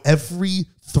 I go every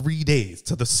 3 days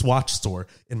to the Swatch store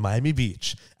in Miami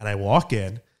Beach, and I walk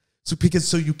in.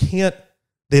 You can't.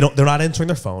 They're not answering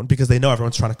their phone because they know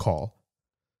everyone's trying to call.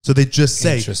 So they just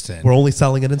say we're only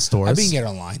selling it in stores. I mean, you can get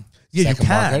it online. Yeah, Second you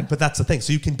can, market. but that's the thing.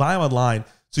 So you can buy them online.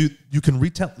 So you can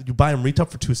retail. You buy them retail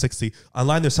for $260.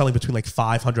 Online, they're selling between like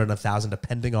 $500 and $1,000,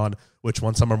 depending on which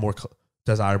one. Some are more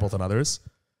desirable than others.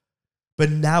 But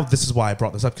now this is why I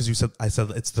brought this up, because I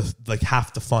said it's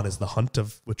half the fun is the hunt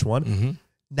of which one. Mm-hmm.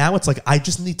 Now it's like I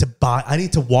just need to buy. I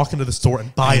need to walk into the store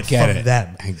and buy it from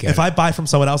them. If I buy from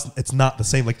someone else, it's not the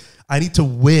same. Like I need to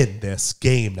win this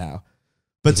game now.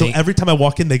 But so every time I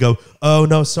walk in, they go, "Oh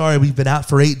no, sorry, we've been out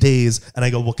for 8 days." And I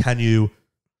go, "Well, can you,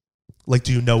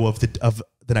 do you know of the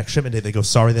next shipment date?" They go,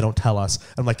 "Sorry, they don't tell us."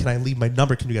 I'm like, "Can I leave my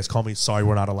number? Can you guys call me?" "Sorry,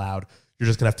 we're not allowed. You're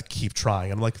just gonna have to keep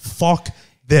trying." I'm like, "Fuck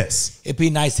this." It'd be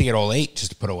nice to get all 8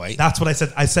 just to put away. That's what I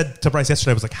said. I said to Bryce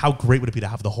yesterday, I was like, "How great would it be to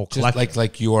have the whole collection?" Just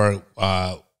like your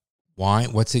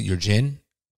wine. What's it? Your gin?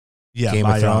 Yeah, Game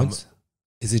of Thrones.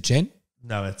 Is it gin?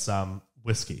 No, it's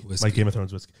whiskey. Like Game of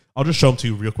Thrones whiskey. I'll just show them to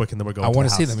you real quick, and then we're going. I want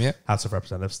to see them. Yeah, House of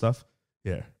Representatives stuff.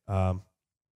 Yeah.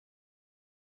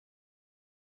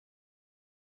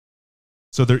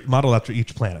 So they're modeled after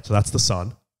each planet. So that's the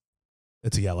sun.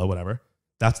 It's a yellow, whatever.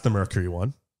 That's the Mercury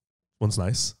one. One's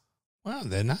nice. Wow,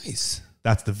 they're nice.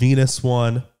 That's the Venus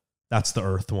one. That's the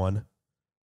Earth one.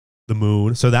 The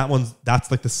Moon. So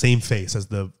that's like the same face as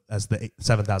the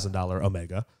 $7,000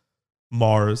 Omega.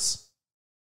 Mars,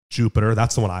 Jupiter.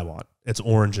 That's the one I want. It's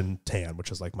orange and tan, which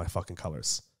is like my fucking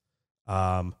colors.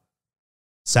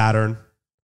 Saturn,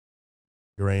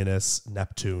 Uranus,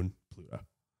 Neptune, Pluto.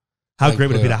 How great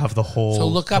would it be to have the whole So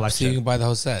look collection? up so you can buy the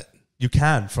whole set. You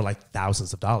can for like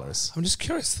thousands of dollars. I'm just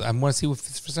curious. I want to see if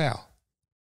it's for sale.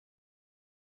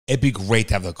 It'd be great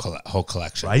to have the whole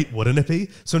collection. Right? Wouldn't it be?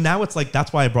 So now it's like,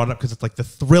 that's why I brought it up, because it's like the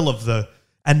thrill of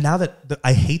and now that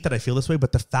I hate that I feel this way,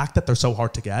 but the fact that they're so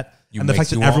hard to get and the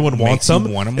fact that everyone wants them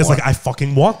is like, I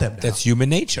fucking want them now. That's human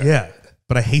nature. Yeah.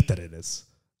 But I hate that it is.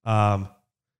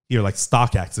 Here, like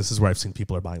StockX, this is where I've seen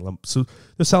people are buying them. So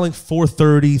they're selling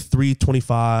 $430,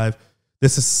 $325.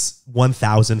 This is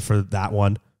 $1,000 for that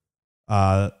one.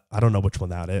 I don't know which one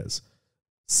that is.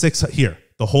 Here,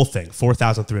 the whole thing,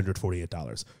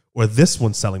 $4,348. Or this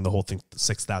one's selling the whole thing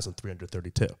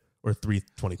 $6,332 or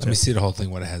 $322. Let me see the whole thing,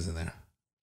 what it has in there.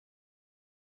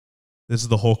 This is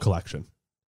the whole collection.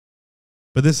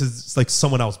 But this is like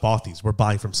someone else bought these. You're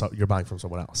buying from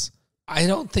someone else. I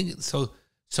don't think so.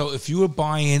 So if you were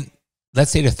buying,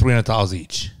 let's say they're $300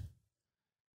 each.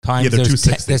 Times they're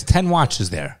 $260. There's 10 watches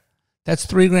there. That's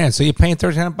 $3,000. So you're paying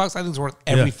 $1,300. I think it's worth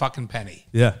every fucking penny.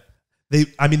 Yeah.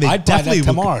 I'd buy that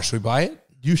tomorrow. Should we buy it?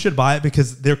 You should buy it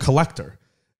because they're collector.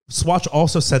 Swatch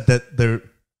also said that there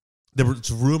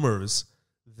was rumors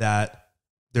that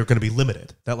they're going to be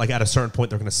limited. That like at a certain point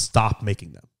they're going to stop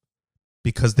making them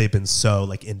because they've been so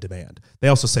like in demand. They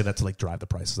also say that to like drive the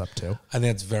prices up too. I think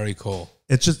that's very cool.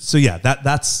 It's just so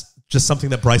that's just something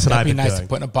that Bryce and I have been doing. That'd be nice to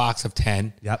put in a box of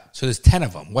 10. Yep. So there's 10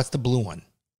 of them. What's the blue one?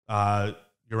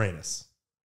 Uranus.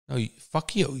 No,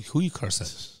 fuck you. Who you cursing?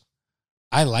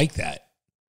 I like that.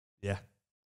 Yeah.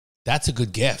 That's a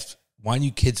good gift. Why don't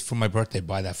you kids for my birthday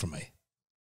buy that for me?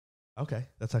 Okay.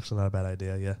 That's actually not a bad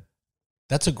idea. Yeah.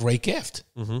 That's a great gift.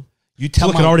 Mm-hmm. You tell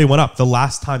Look, it already went up. The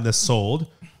last time this sold,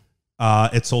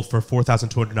 it sold for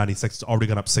 $4,296. It's already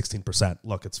gone up 16%.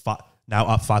 Look, it's now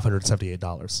up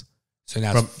 $578. So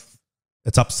now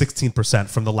it's up 16%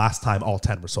 from the last time all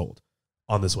 10 were sold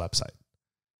on this website.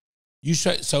 You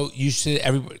should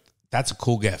everybody. That's a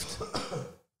cool gift.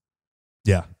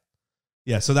 Yeah.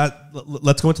 Yeah. So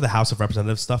let's go into the House of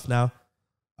Representatives stuff now.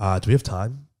 Do we have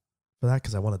time for that?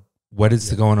 Because I want to. What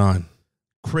is going on?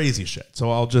 Crazy shit. So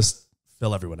I'll just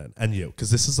fill everyone in and you, because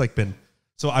this has like been.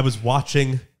 So I was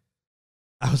watching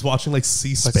like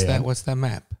C-SPAN. What's that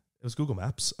map? It was Google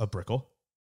Maps of Brickell.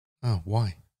 Oh,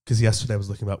 why? because yesterday I was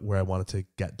looking about where I wanted to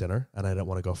get dinner, and I didn't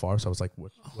want to go far, so I was like,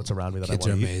 "What's around me that Kids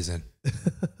I want to eat?" amazing.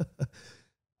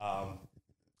 I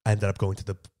ended up going to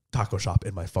the taco shop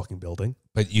in my fucking building.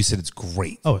 But you said it's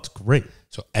great. Oh, it's great.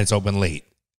 So and it's open late.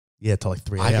 Yeah, till like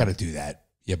 3 a.m. I got to do that.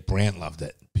 Yeah, Brant loved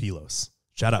it. Pilos.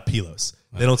 Shout out Pilos.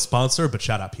 They don't sponsor, but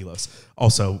shout out Pilos.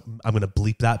 Also, I'm going to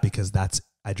bleep that because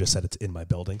I just said it's in my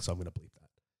building, so I'm going to bleep that.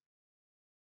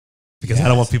 Because I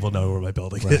don't want people to know where my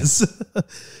building is.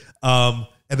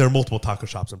 And there are multiple taco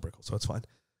shops in Brickell, so it's fine.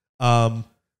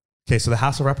 Okay, so the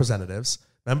House of Representatives.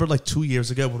 Remember like 2 years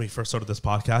ago when we first started this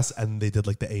podcast and they did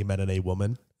like the A Men and A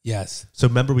Woman? Yes. So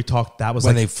remember we talked, that was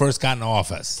when like, they first got in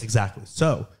office. Exactly.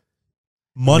 So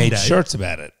Monday. Made shirts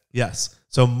about it. Yes.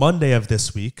 So Monday of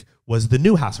this week was the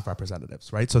new House of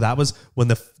Representatives, right? So that was when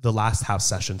the last House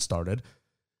session started.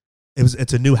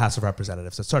 It's a new House of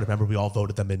Representatives that started. Remember, we all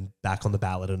voted them in back on the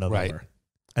ballot in November. Right.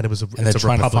 And it was and they're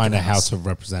trying to find a House of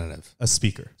Representatives. A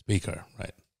speaker. Speaker,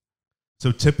 right. So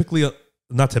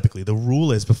not typically, the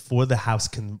rule is before the House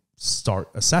can start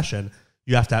a session,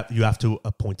 you have to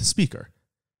appoint a speaker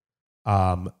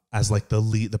as like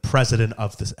the president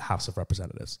of the House of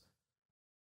Representatives.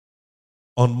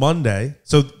 On Monday,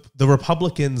 so the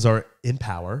Republicans are in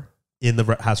power in the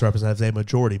House of Representatives, a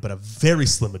majority, but a very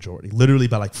slim majority, literally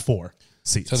by like 4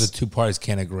 seats. So the two parties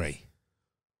can't agree.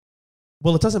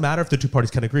 Well, it doesn't matter if the two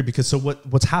parties can agree because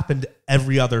what's happened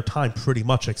every other time, pretty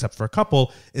much, except for a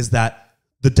couple, is that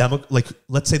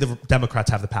let's say the Democrats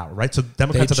have the power, right? So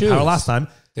Democrats had the power last time.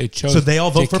 They chose. So they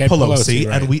all vote for Pelosi,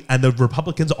 right. and the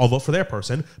Republicans all vote for their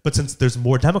person. But since there's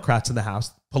more Democrats in the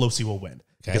House, Pelosi will win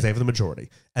because they have the majority.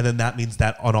 And then that means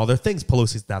that on all their things,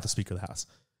 Pelosi's now the Speaker of the House.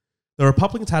 The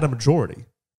Republicans had a majority,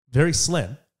 very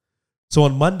slim. So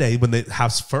on Monday, when the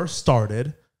House first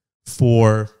started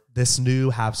for this new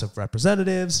House of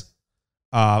Representatives,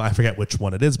 I forget which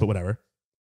one it is, but whatever.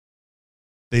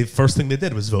 The first thing they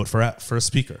did was vote for a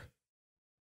speaker,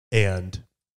 and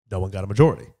no one got a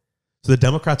majority. So the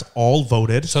Democrats all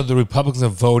voted. So the Republicans are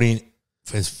voting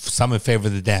for some in favor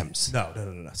of the Dems.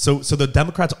 No. So the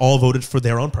Democrats all voted for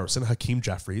their own person, Hakeem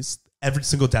Jeffries. Every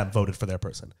single Dem voted for their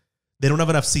person. They don't have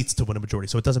enough seats to win a majority,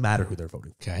 so it doesn't matter who they're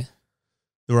voting for. Okay.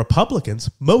 The Republicans,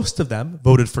 most of them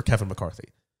voted for Kevin McCarthy,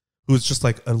 who's just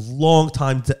like a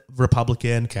long-time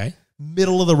Republican. Okay.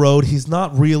 Middle of the road. He's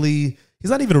not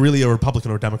even really a Republican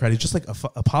or a Democrat. He's just like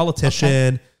a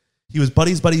politician. Okay. He was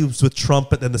buddies with Trump,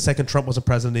 but then the second Trump wasn't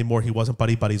president anymore, he wasn't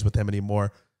buddies with him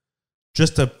anymore.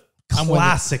 Just a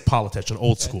classic politician,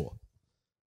 old school.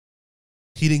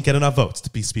 He didn't get enough votes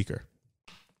to be speaker.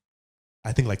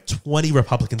 I think like 20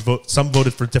 Republicans some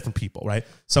voted for different people, right?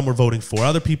 Some were voting for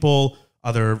other people,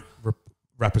 other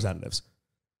representatives.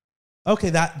 Okay,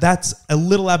 that's a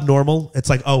little abnormal. It's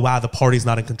like, oh wow, the party's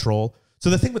not in control. So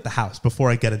the thing with the House, before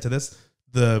I get into this,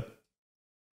 the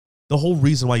whole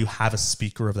reason why you have a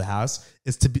Speaker of the House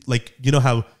is to be like, you know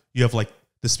how you have like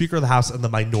the Speaker of the House and the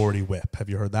Minority Whip. Have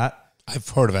you heard that? I've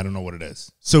heard of it. I don't know what it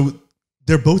is. So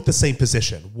they're both the same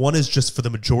position. One is just for the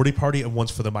majority party and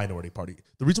one's for the minority party.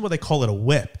 The reason why they call it a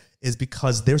whip is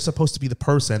because they're supposed to be the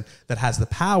person that has the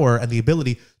power and the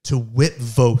ability to whip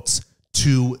votes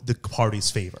to the party's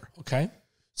favor. Okay.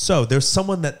 So there's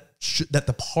someone that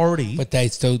the party... But do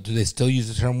they still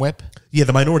use the term whip? Yeah,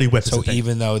 the minority whip. So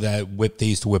even though that whip, they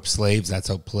used to whip slaves, that's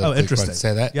how politically interesting.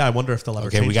 say that? Yeah, I wonder if they'll ever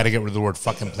change. Okay, we got to get rid of the word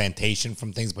fucking plantation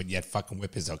from things, but yet fucking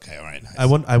whip is okay. All right,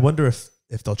 nice. I wonder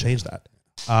if they'll change that.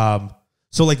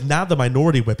 So like now the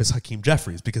minority whip is Hakeem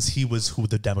Jeffries because he was who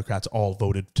the Democrats all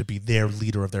voted to be their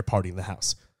leader of their party in the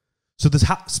House. So the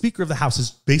Speaker of the House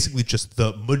is basically just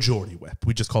the majority whip.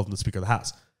 We just called him the Speaker of the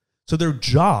House. So their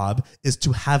job is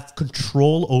to have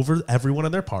control over everyone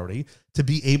in their party, to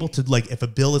be able to, like, if a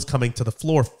bill is coming to the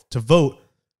floor to vote,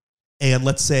 and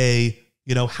let's say,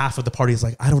 half of the party is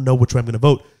like, I don't know which way I'm going to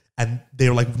vote. And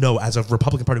they're like, no, as a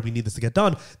Republican Party, we need this to get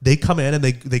done. They come in and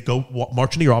they go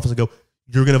march into your office and go,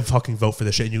 you're going to fucking vote for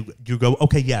this shit. And you go,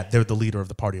 okay, yeah, they're the leader of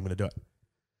the party. I'm going to do it.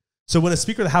 So when a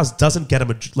Speaker of the House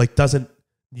doesn't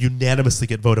unanimously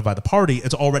get voted by the party,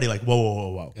 it's already like,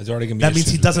 whoa. It's already gonna be that means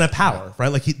he doesn't have power,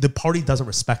 right? Like the party doesn't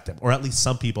respect him, or at least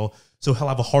some people. So he'll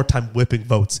have a hard time whipping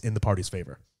votes in the party's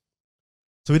favor.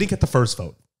 So he didn't get the first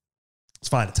vote. It's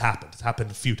fine. It's happened. It's happened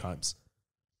a few times.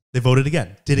 They voted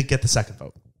again. Didn't get the second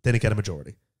vote. Didn't get a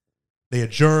majority. They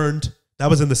adjourned. That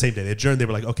was in the same day. They adjourned. They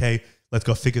were like, okay, let's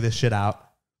go figure this shit out.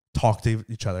 Talk to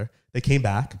each other. They came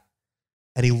back.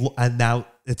 And now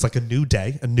it's like a new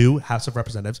day, a new House of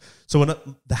Representatives. So when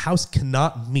the House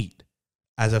cannot meet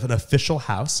as an official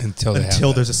House until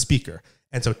there's a Speaker.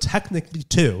 And so technically,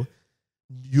 too,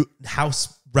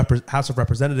 House of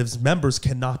Representatives members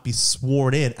cannot be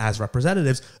sworn in as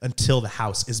representatives until the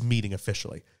House is meeting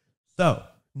officially. So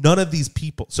none of these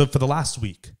people. So for the last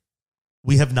week,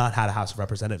 we have not had a House of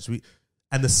Representatives.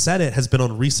 And the Senate has been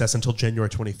on recess until January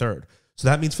 23rd. So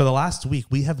that means for the last week,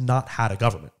 we have not had a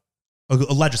government, a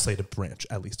legislative branch,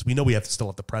 at least. We know we still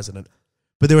have the president,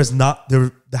 but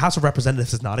the House of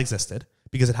Representatives has not existed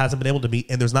because it hasn't been able to meet,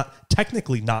 and there's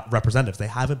technically not representatives. They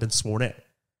haven't been sworn in.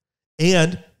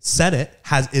 And Senate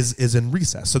is in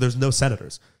recess, so there's no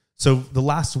senators. So the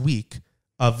last week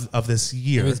of this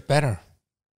year, it was better.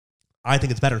 I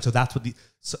think it's better. So that's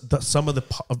what some of the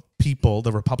people,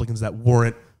 the Republicans that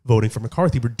weren't voting for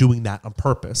McCarthy, were doing that on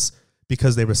purpose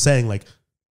because they were saying, like,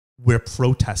 we're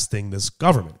protesting this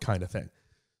government kind of thing.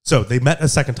 So they met a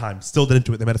second time, still didn't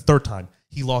do it. They met a third time.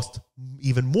 He lost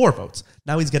even more votes.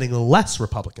 Now he's getting less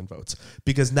Republican votes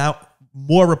because now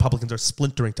more Republicans are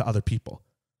splintering to other people.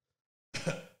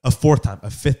 A fourth time, a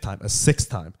fifth time, a sixth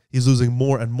time. He's losing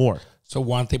more and more. So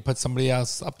why don't they put somebody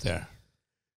else up there?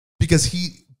 Because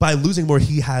by losing more,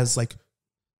 he has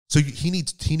he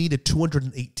needed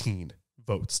 218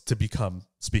 votes to become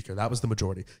speaker. That was the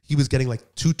majority. He was getting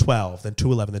 212, then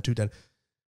 211, then 210.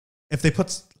 If they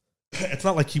it's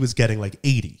not like he was getting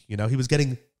 80, he was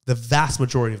getting the vast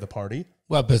majority of the party.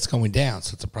 Well, but it's going down,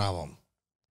 so it's a problem.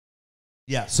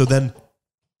 Yeah. So then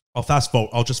I'll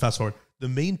just fast forward. The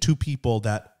main two people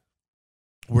that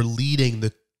were leading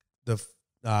the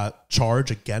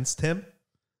charge against him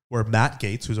were Matt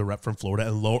Gaetz, who's a rep from Florida,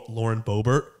 and Lauren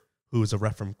Boebert, who is a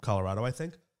rep from Colorado, I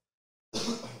think.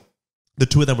 The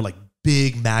two of them were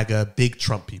big MAGA, big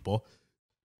Trump people.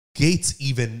 Gaetz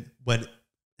even went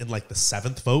in the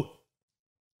seventh vote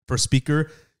for speaker.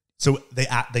 So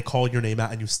they call your name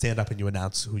out and you stand up and you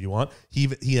announce who you want.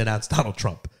 He announced Donald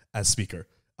Trump as speaker,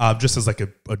 just as a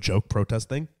joke protest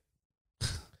thing.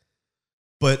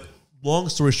 But long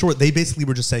story short, they basically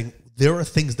were just saying there are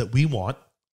things that we want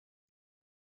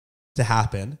to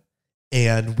happen,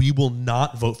 and we will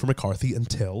not vote for McCarthy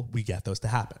until we get those to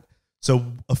happen.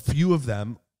 So a few of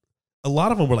them, a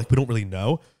lot of them were we don't really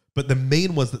know, but the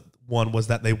main one was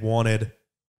that they wanted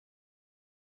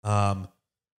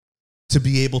to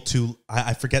be able to,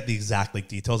 I forget the exact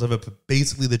details of it, but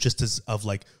basically the gist is of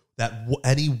that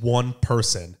any one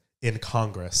person in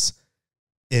Congress,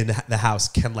 in the House,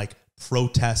 can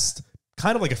protest,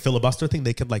 kind of like a filibuster thing.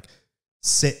 They can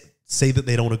say that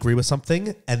they don't agree with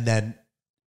something, and then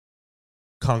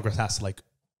Congress has to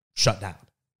shut down.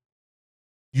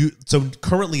 So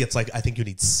currently it's I think you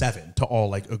need 7 to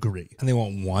all agree, and they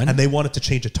want 1, and they wanted to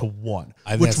change it to 1,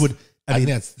 which would. I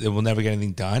think it will never get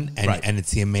anything done, and, right. and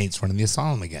it's the inmates running the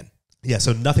asylum again. Yeah,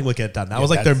 so nothing would get done. That was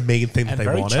their main thing that they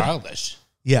very wanted. Childish.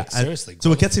 Yeah, seriously.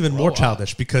 So it gets even more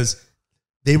childish because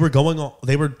they were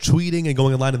tweeting and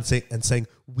going online and saying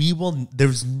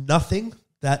there's nothing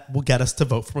that will get us to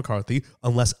vote for McCarthy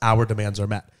unless our demands are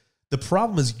met. The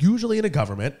problem is usually in a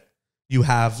government you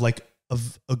have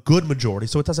a good majority,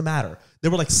 so it doesn't matter.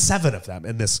 There were 7 of them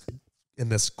in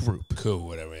this group. Cool,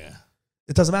 whatever. Yeah.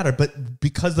 It doesn't matter, but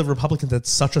because the Republicans had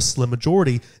such a slim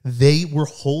majority, they were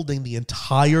holding the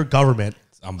entire government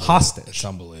hostage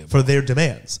for their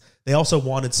demands. They also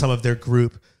wanted some of their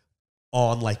group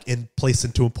on placed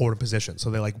into important positions. So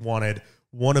they wanted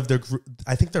one of their group.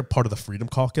 I think they're part of the Freedom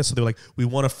Caucus. So they were we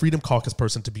want a Freedom Caucus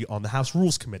person to be on the House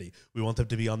Rules Committee. We want them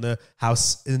to be on the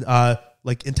House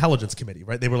Intelligence Committee,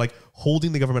 right? They were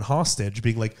holding the government hostage,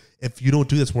 being if you don't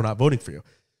do this, we're not voting for you.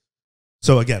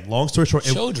 So again, long story short,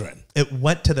 it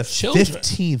went to the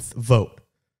 15th vote.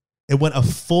 It went a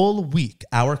full week.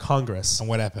 Our Congress, and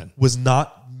what happened? Was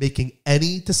not making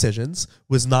any decisions,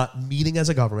 was not meeting as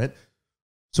a government.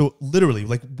 So literally,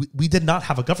 we did not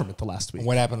have a government the last week. And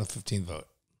what happened on the 15th vote?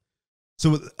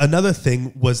 So another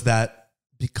thing was that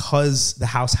because the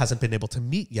House hasn't been able to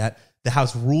meet yet, the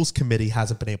House Rules Committee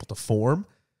hasn't been able to form,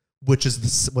 which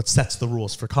is what sets the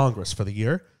rules for Congress for the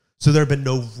year. So there have been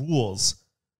no rules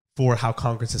for how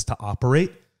Congress is to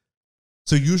operate.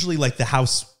 So usually the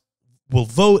House will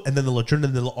vote and then they'll adjourn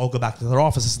and then they'll all go back to their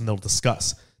offices and they'll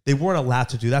discuss. They weren't allowed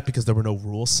to do that because there were no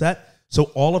rules set. So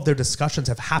all of their discussions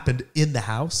have happened in the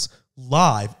House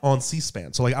live on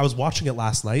C-SPAN. So I was watching it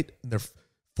last night in their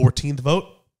 14th vote,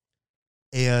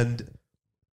 and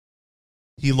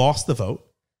he lost the vote.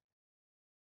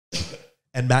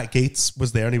 And Matt Gaetz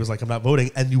was there and he was I'm not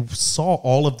voting. And you saw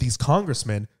all of these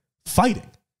congressmen fighting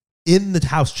in the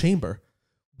House chamber.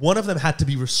 One of them had to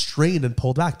be restrained and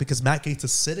pulled back because Matt Gaetz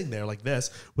is sitting there like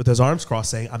this with his arms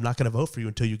crossed saying, I'm not going to vote for you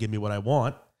until you give me what I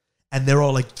want. And they're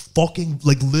all fucking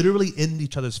literally in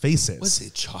each other's faces. Was it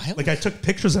a child? I took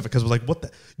pictures of it because we're what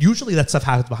the. Usually that stuff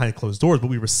happens behind closed doors, but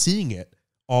we were seeing it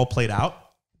all played out.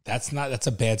 That's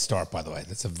a bad start, by the way.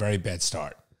 That's a very bad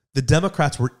start. the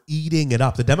Democrats were eating it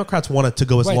up. The Democrats wanted to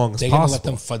go as long as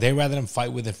possible. They rather them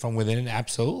fight with it from within.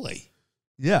 Absolutely.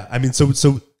 Yeah, I mean,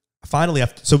 so finally,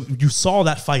 so you saw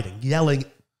that fighting, yelling,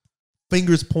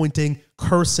 fingers pointing,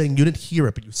 cursing. You didn't hear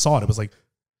it, but you saw it. It was like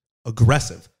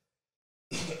aggressive.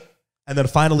 And then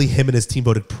finally, him and his team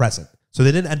voted present. So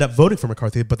they didn't end up voting for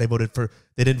McCarthy, but they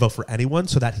didn't vote for anyone.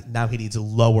 So that now he needs a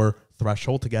lower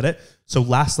threshold to get it. So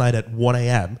last night at 1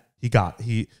 a.m., he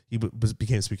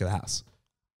became Speaker of the House.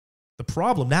 The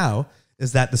problem now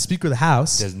is that the Speaker of the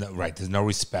House there's no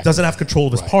respect. Doesn't have control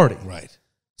of his party. Right.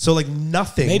 So like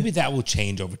nothing. Maybe that will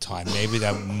change over time. Maybe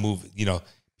that will move.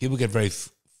 People get very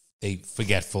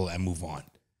forgetful and move on.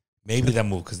 Maybe that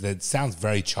move because it sounds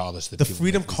very childish. The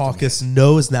Freedom Caucus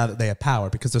knows now that they have power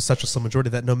because there's such a slim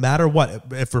majority that no matter what,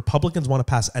 if Republicans want to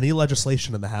pass any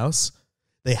legislation in the House,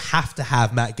 they have to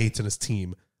have Matt Gaetz and his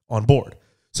team on board.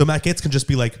 So Matt Gaetz can just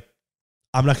be like,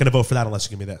 I'm not going to vote for that unless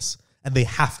you give me this. And they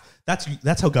have,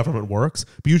 that's how government works.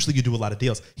 But usually you do a lot of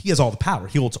deals. He has all the power.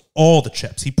 He holds all the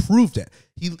chips. He proved it.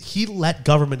 He let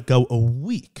government go a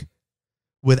week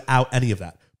without any of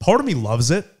that. Part of me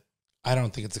loves it. I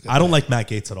don't think it's a good I don't like Matt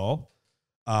Gaetz at all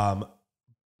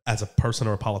as a person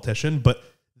or a politician. But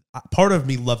part of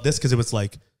me loved this because it was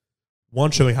like,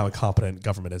 one, showing how incompetent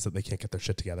government is that they can't get their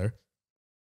shit together.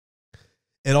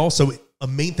 And also, a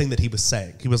main thing that he was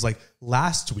saying, he was like,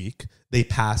 last week they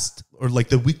passed, or like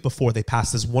the week before, they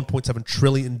passed this $1.7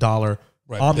 trillion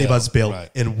omnibus bill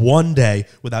in one day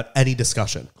without any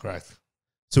discussion. Correct.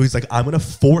 So he's like, I'm going to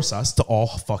force us to all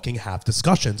fucking have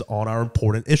discussions on our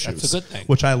important issues. That's a good thing.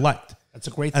 Which I liked. That's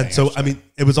a great thing. And so, actually. I mean,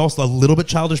 it was also a little bit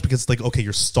childish because it's like, okay,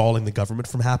 you're stalling the government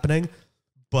from happening.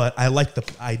 But I like the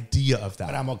idea of that.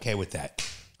 But I'm okay with that.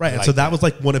 Right. And so that was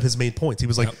like one of his main points. He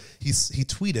was like, he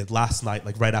tweeted last night,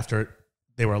 like right after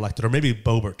they were elected, or maybe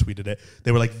Boebert tweeted it.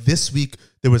 They were like, this week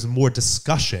there was more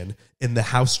discussion in the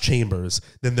House chambers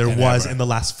than there was in the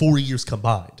last 4 years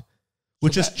combined,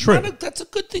 which is true. That's a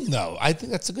good thing, though. I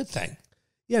think that's a good thing.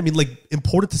 Yeah. I mean, like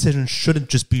important decisions shouldn't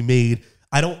just be made.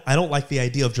 I don't like the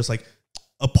idea of just like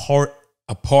a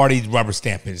party rubber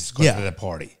stamping is going to the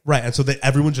party. Right. And so that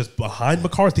everyone's just behind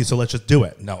McCarthy. So let's just do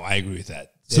it. No, I agree with that.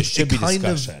 There should be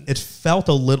discussion. It felt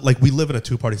a little like we live in a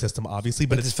two-party system, obviously,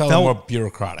 but it felt more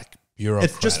bureaucratic.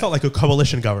 It just felt like a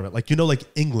coalition government. Like, like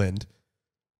England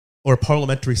or a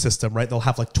parliamentary system, right? They'll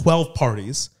have like 12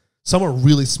 parties. Some are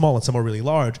really small and some are really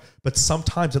large. But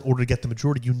sometimes in order to get the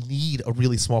majority, you need a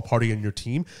really small party in your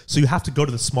team. So you have to go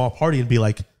to the small party and be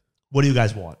like, what do you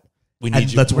guys want? We need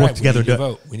you. Let's work together and do it.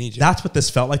 Vote. We need you. That's what this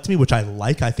felt like to me, which I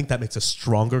like. I think that makes a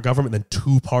stronger government than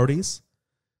two parties.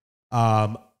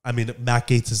 I mean, Matt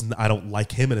Gaetz I don't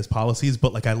like him and his policies,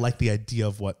 but like I like the idea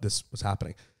of what this was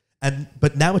happening.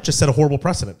 But now it just set a horrible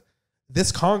precedent.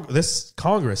 This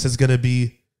Congress is going to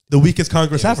be the weakest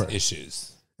Congress ever.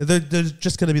 Issues. They're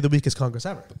just going to be the weakest Congress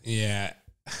ever. Yeah.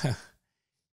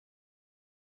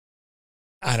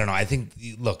 I don't know. I think,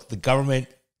 look, the government,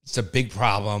 it's a big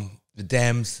problem. The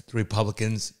Dems, the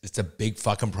Republicans, it's a big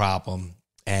fucking problem.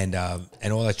 And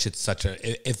all that shit's such a...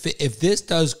 If this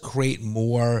does create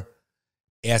more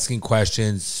asking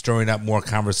questions, stirring up more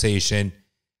conversation,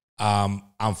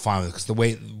 I'm fine with it. Because the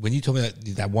way, when you told me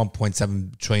that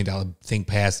 $1.7 trillion thing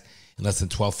passed in less than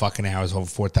 12 fucking hours, over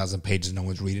 4,000 pages, no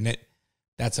one's reading it,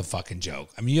 that's a fucking joke.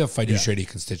 I mean, you have fiduciary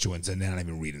constituents and they're not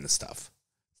even reading the stuff.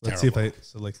 Let's see if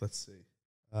let's see.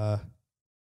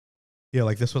 Yeah,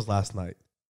 like this was last night.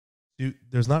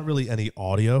 There's not really any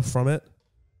audio from it.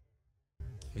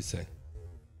 Let me see.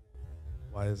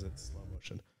 Why is it slow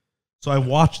motion? So I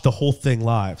watched the whole thing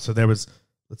live. So let's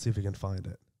see if we can find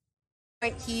it.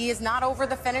 He is not over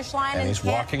the finish line and he's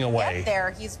walking away.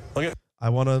 There, I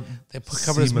want to. They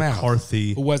covered his McCarthy.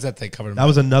 Mouth. Who was that? They covered. That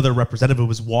was another representative who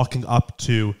was walking up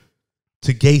to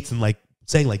Gaetz and like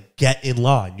saying like "Get in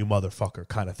line, you motherfucker"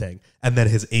 kind of thing, and then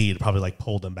his aide probably like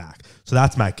pulled him back. So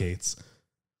that's Matt Gaetz.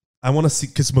 I want to see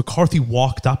because McCarthy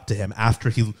walked up to him after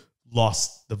he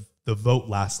lost the vote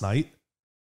last night.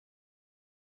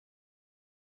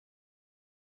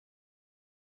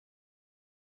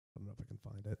 I don't know if I can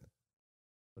find it.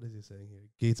 What is he saying here?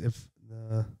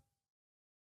 Gaetz,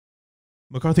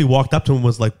 McCarthy walked up to him and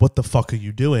was like, what the fuck are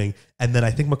you doing? And then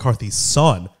I think McCarthy's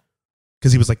son,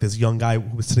 because he was like this young guy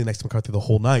who was sitting next to McCarthy the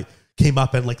whole night, came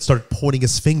up and like started pointing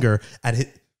his finger at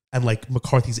it. And like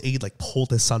McCarthy's aide like pulled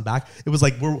his son back. It was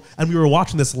like we were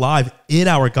watching this live in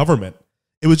our government.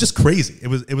 It was just crazy. It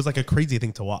was like a crazy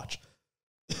thing to watch.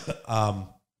 But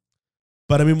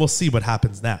I mean, we'll see what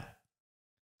happens now.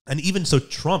 And even so,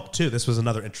 Trump too. This was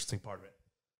another interesting part of it.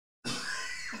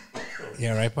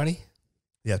 Yeah, right, buddy.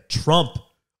 Yeah, Trump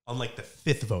on like the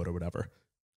fifth vote or whatever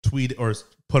tweet or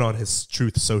put on his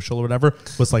Truth Social or whatever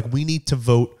was like, we need to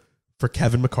vote for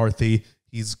Kevin McCarthy.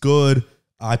 He's good.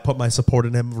 I put my support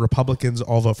in him. Republicans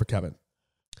all vote for Kevin.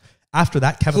 After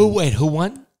that, Who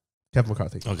won? Kevin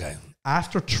McCarthy. Okay.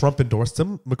 After Trump endorsed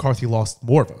him, McCarthy lost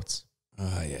more votes.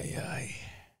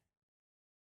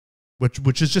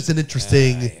 Which is just an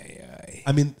interesting.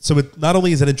 I mean, so it not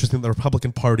only is it interesting that the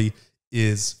Republican Party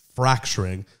is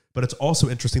fracturing, but it's also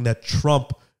interesting that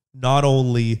Trump not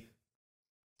only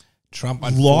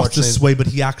lost his sway, but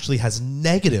he actually has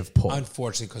negative pull.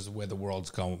 Unfortunately, because of where the world's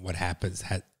going, what happens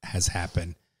has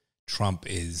happened. Trump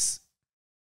is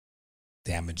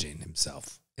damaging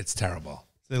himself. It's terrible.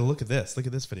 So look at this. Look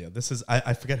at this video. This is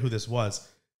I forget who this was,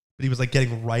 but he was like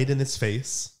getting right in his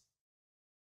face.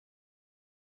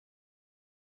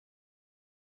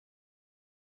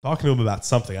 Talking to him about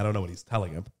something. I don't know what he's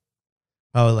telling him.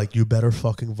 Oh, like, you better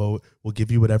fucking vote. We'll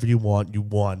give you whatever you want. You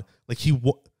won. Like,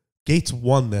 Gates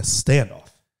won this standoff.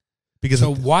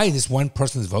 So why this one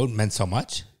person's vote meant so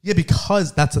much? Yeah,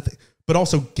 because that's the thing. But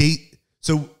also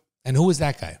and who was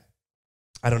that guy?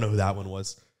 I don't know who that one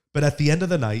was. But at the end of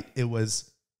the night, it was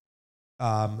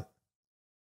oh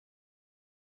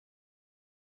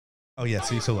yeah,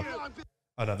 so look.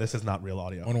 Oh no, this is not real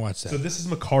audio. I want to watch that. So this is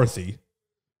McCarthy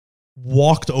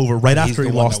walked over right after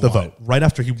he lost the vote. Right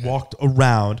after he walked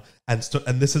around and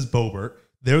this is Boebert.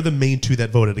 They're the main two that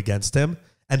voted against him.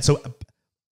 And so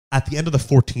at the end of the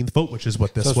 14th vote, which is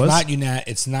what this was.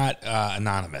 It's not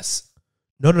anonymous.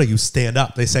 No, you stand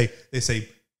up. They say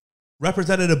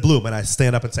Representative Bloom, and I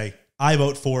stand up and say, I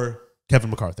vote for Kevin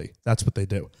McCarthy. That's what they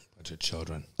do. Bunch of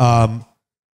children.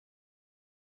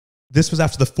 This was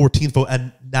after the 14th vote,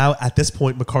 and now at this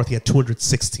point, McCarthy had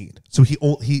 216. So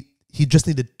he just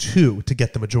needed 2 to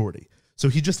get the majority. So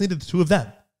he just needed the 2 of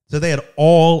them. So they had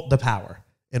all the power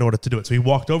in order to do it. So he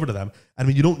walked over to them. I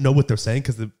mean, you don't know what they're saying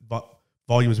because the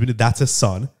volume is muted. That's his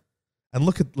son. And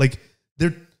look at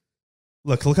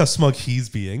look how smug he's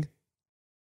being.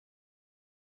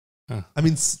 Huh. I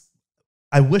mean,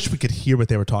 I wish we could hear what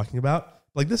they were talking about.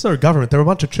 Like, this is our government. They're a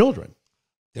bunch of children.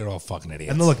 They're all fucking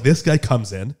idiots. And then look, this guy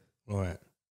comes in. All right.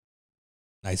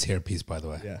 Nice hairpiece, by the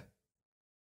way. Yeah.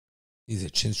 He's a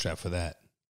chin strap for that.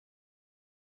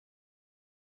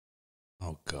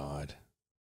 Oh, God.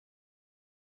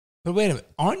 But wait a minute.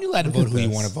 Aren't you allowed to vote who you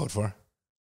want to vote for?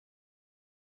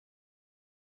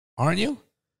 Aren't you?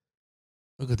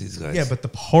 Look at these guys. Yeah, but the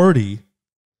party.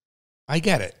 I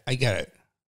get it.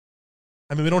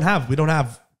 I mean, we don't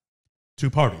have 2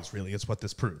 parties, really. It's what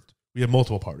this proved. We have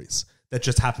multiple parties that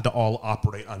just happen to all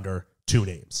operate under 2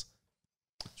 names.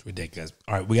 It's ridiculous.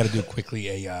 All right, we got to do quickly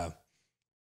a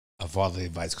fatherly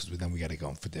advice because then we got to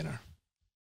go for dinner.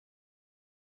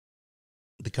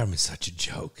 The government's such a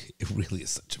joke. It really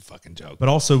is such a fucking joke. But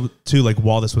also, too, like,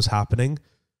 while this was happening,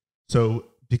 so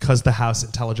because the House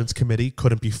Intelligence Committee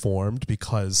couldn't be formed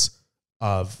because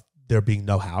of there being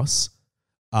no House,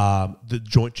 the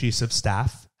Joint Chiefs of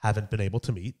Staff haven't been able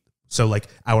to meet. So, like,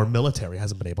 our military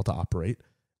hasn't been able to operate.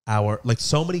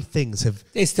 So many things have...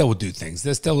 They still will do things.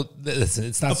 They're still... Listen,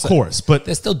 it's not... Of course, but...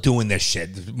 They're still doing their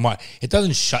shit. It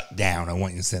doesn't shut down. I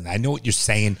want you to say that. I know what you're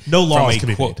saying. No laws can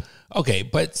be made. Okay,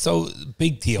 but so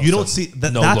big deal. You don't see...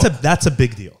 That's a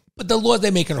big deal. But the laws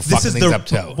they're making are fucking things up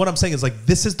too. What I'm saying is, like,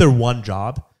 this is their one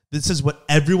job. This is what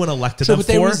everyone elected them for. But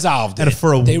they resolved it. And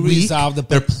for a week, resolved it,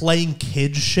 they're playing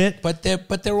kid shit. But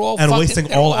they're all and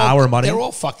wasting all our money. They're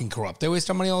all fucking corrupt. They waste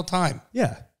our money all the time.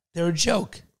 Yeah, they're a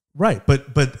joke. Right, but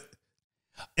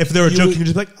if they're a joke, you can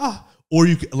just be like, or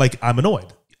you like, I'm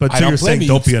annoyed. But so you're saying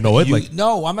don't be annoyed.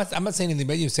 No, I'm not saying anything.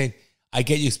 But you're saying I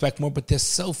get you expect more, but they're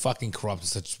so fucking corrupt.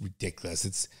 It's such ridiculous.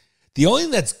 It's the only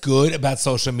thing that's good about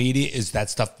social media is that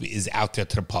stuff is out there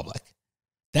to the public.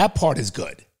 That part is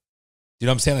good. You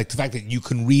know what I'm saying? Like the fact that you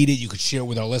can read it, you could share it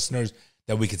with our listeners,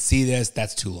 that we could see this,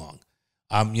 that's too long.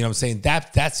 You know what I'm saying?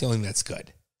 That's the only thing that's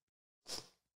good.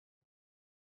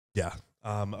 Yeah.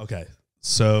 Okay.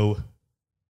 So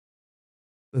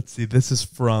let's see. This is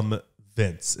from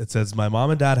Vince. It says, my mom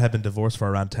and dad have been divorced for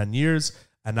around 10 years,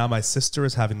 and now my sister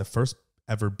is having the first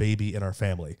ever baby in our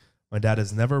family. My dad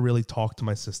has never really talked to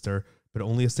my sister, but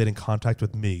only has stayed in contact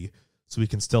with me, so we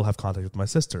can still have contact with my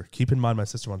sister. Keep in mind, my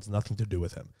sister wants nothing to do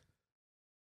with him.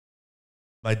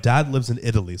 My dad lives in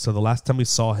Italy, so the last time we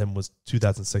saw him was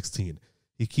 2016.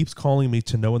 He keeps calling me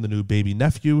to know when the new baby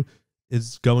nephew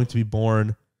is going to be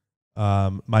born.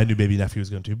 My new baby nephew is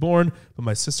going to be born, but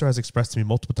my sister has expressed to me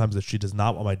multiple times that she does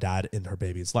not want my dad in her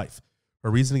baby's life. Her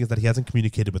reasoning is that he hasn't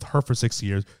communicated with her for 6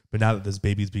 years, but now that this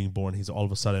baby is being born, he's all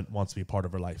of a sudden wants to be a part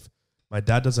of her life. My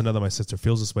dad doesn't know that my sister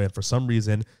feels this way, and for some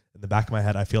reason, in the back of my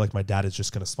head, I feel like my dad is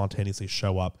just going to spontaneously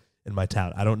show up in my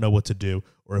town. I don't know what to do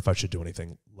or if I should do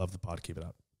anything. Love the pod. Keep it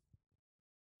up.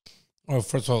 Well,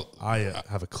 first of all, I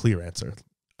have a clear answer.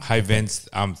 Hi, Vince.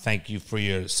 Thank you for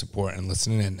your support and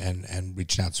listening and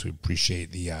reaching out. So we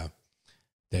appreciate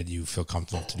that you feel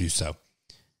comfortable to do so.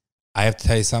 I have to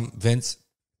tell you something, Vince.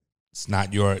 It's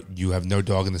not you have no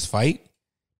dog in this fight.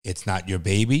 It's not your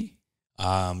baby.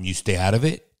 You stay out of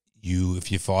it.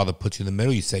 If your father puts you in the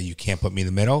middle, you say, you can't put me in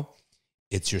the middle.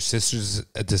 It's your sister's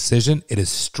decision. It is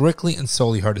strictly and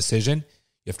solely her decision.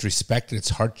 You have to respect it. It's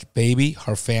her baby,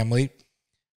 her family.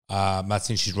 I'm not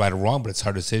saying she's right or wrong, but it's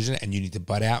her decision, and you need to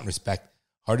butt out and respect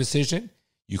her decision.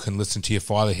 You can listen to your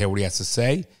father, hear what he has to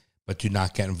say, but do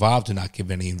not get involved. Do not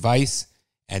give any advice,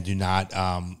 and do not.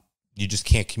 You just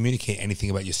can't communicate anything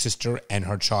about your sister and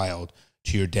her child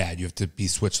to your dad. You have to be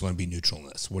Switzerland, be neutral in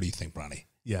this. What do you think, Bronny?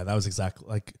 Yeah, that was exactly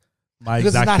like my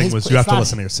exact thing was. You have to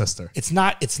listen to your sister. It's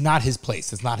not his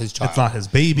place. It's not his child. It's not his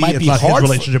baby. It's not his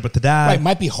relationship with the dad. Right, it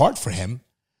might be hard for him,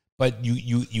 but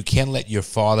you can't let your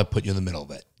father put you in the middle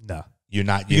of it. No.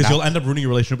 You'll end up ruining your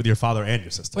relationship with your father and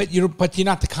your sister. But you're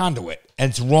not the conduit.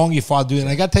 And it's wrong your father doing it. And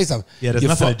I got to tell you something. Yeah, there's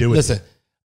nothing to do with it. Listen,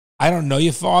 I don't know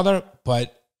your father,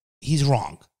 but he's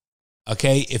wrong.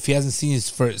 Okay? If he hasn't seen you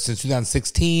since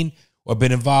 2016 or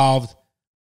been involved,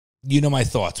 you know my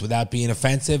thoughts. Without being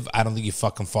offensive, I don't think your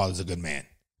fucking father's a good man.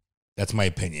 That's my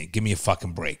opinion. Give me a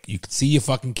fucking break. You can see your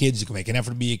fucking kids. You can make an effort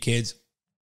to be your kids.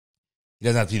 He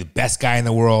doesn't have to be the best guy in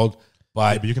the world.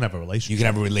 But you can have a relationship. You can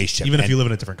have a relationship. Even if you live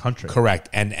in a different country. Correct.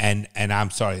 And I'm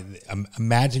sorry.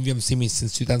 Imagine if you haven't seen me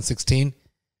since 2016.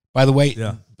 By the way,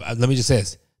 let me just say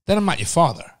this. Then I'm not your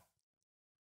father.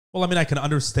 Well, I mean, I can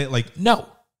understand. Like, No,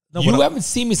 you haven't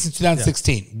seen me since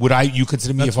 2016. Yeah. Would you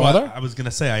consider me your father? I was going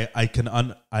to say, I can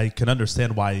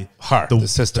understand why the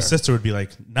sister would be like,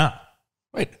 nah.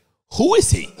 Right. Who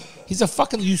is he? He's a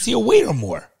fucking, you see a waiter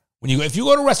more. If you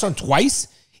go to a restaurant twice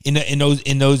in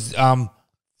those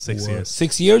 6 years.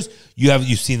 6 years,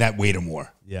 you've seen that waiter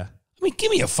more. Yeah. I mean, give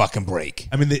me a fucking break.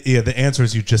 I mean, the answer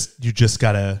is you just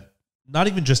gotta not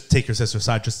even just take your sister's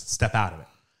side, just step out of it.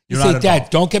 You say, Dad,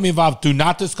 don't get me involved. Do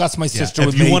not discuss my sister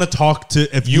with me. If you want to talk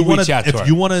to, if you want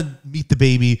to meet the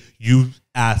baby, you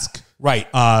ask right,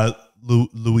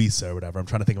 Luisa or whatever. I'm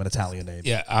trying to think of an Italian name.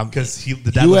 Yeah, because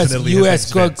the dad lives in Italy.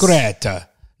 U.S. Greta.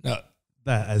 No.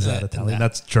 That is not Italian.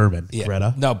 That's German. Yeah.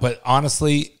 Greta. No, but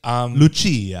honestly,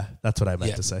 Lucia. That's what I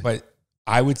meant to say. But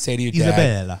I would say to your dad,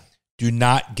 Isabella, do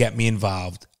not get me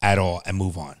involved at all and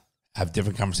move on. Have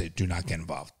different conversations. Do not get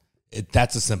involved.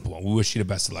 That's a simple one. We wish you the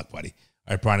best of luck, buddy.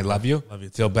 All right, Bronny, love you. Love you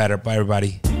too. Feel better. Bye,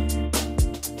 everybody.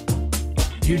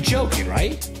 You're joking,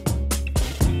 right?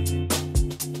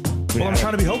 Well, I'm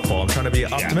trying to be hopeful. I'm trying to be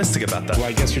optimistic about that. Well,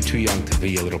 I guess you're too young to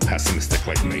be a little pessimistic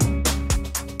like me.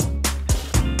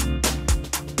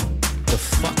 The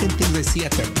fucking things I see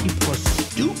out there, people are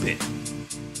stupid.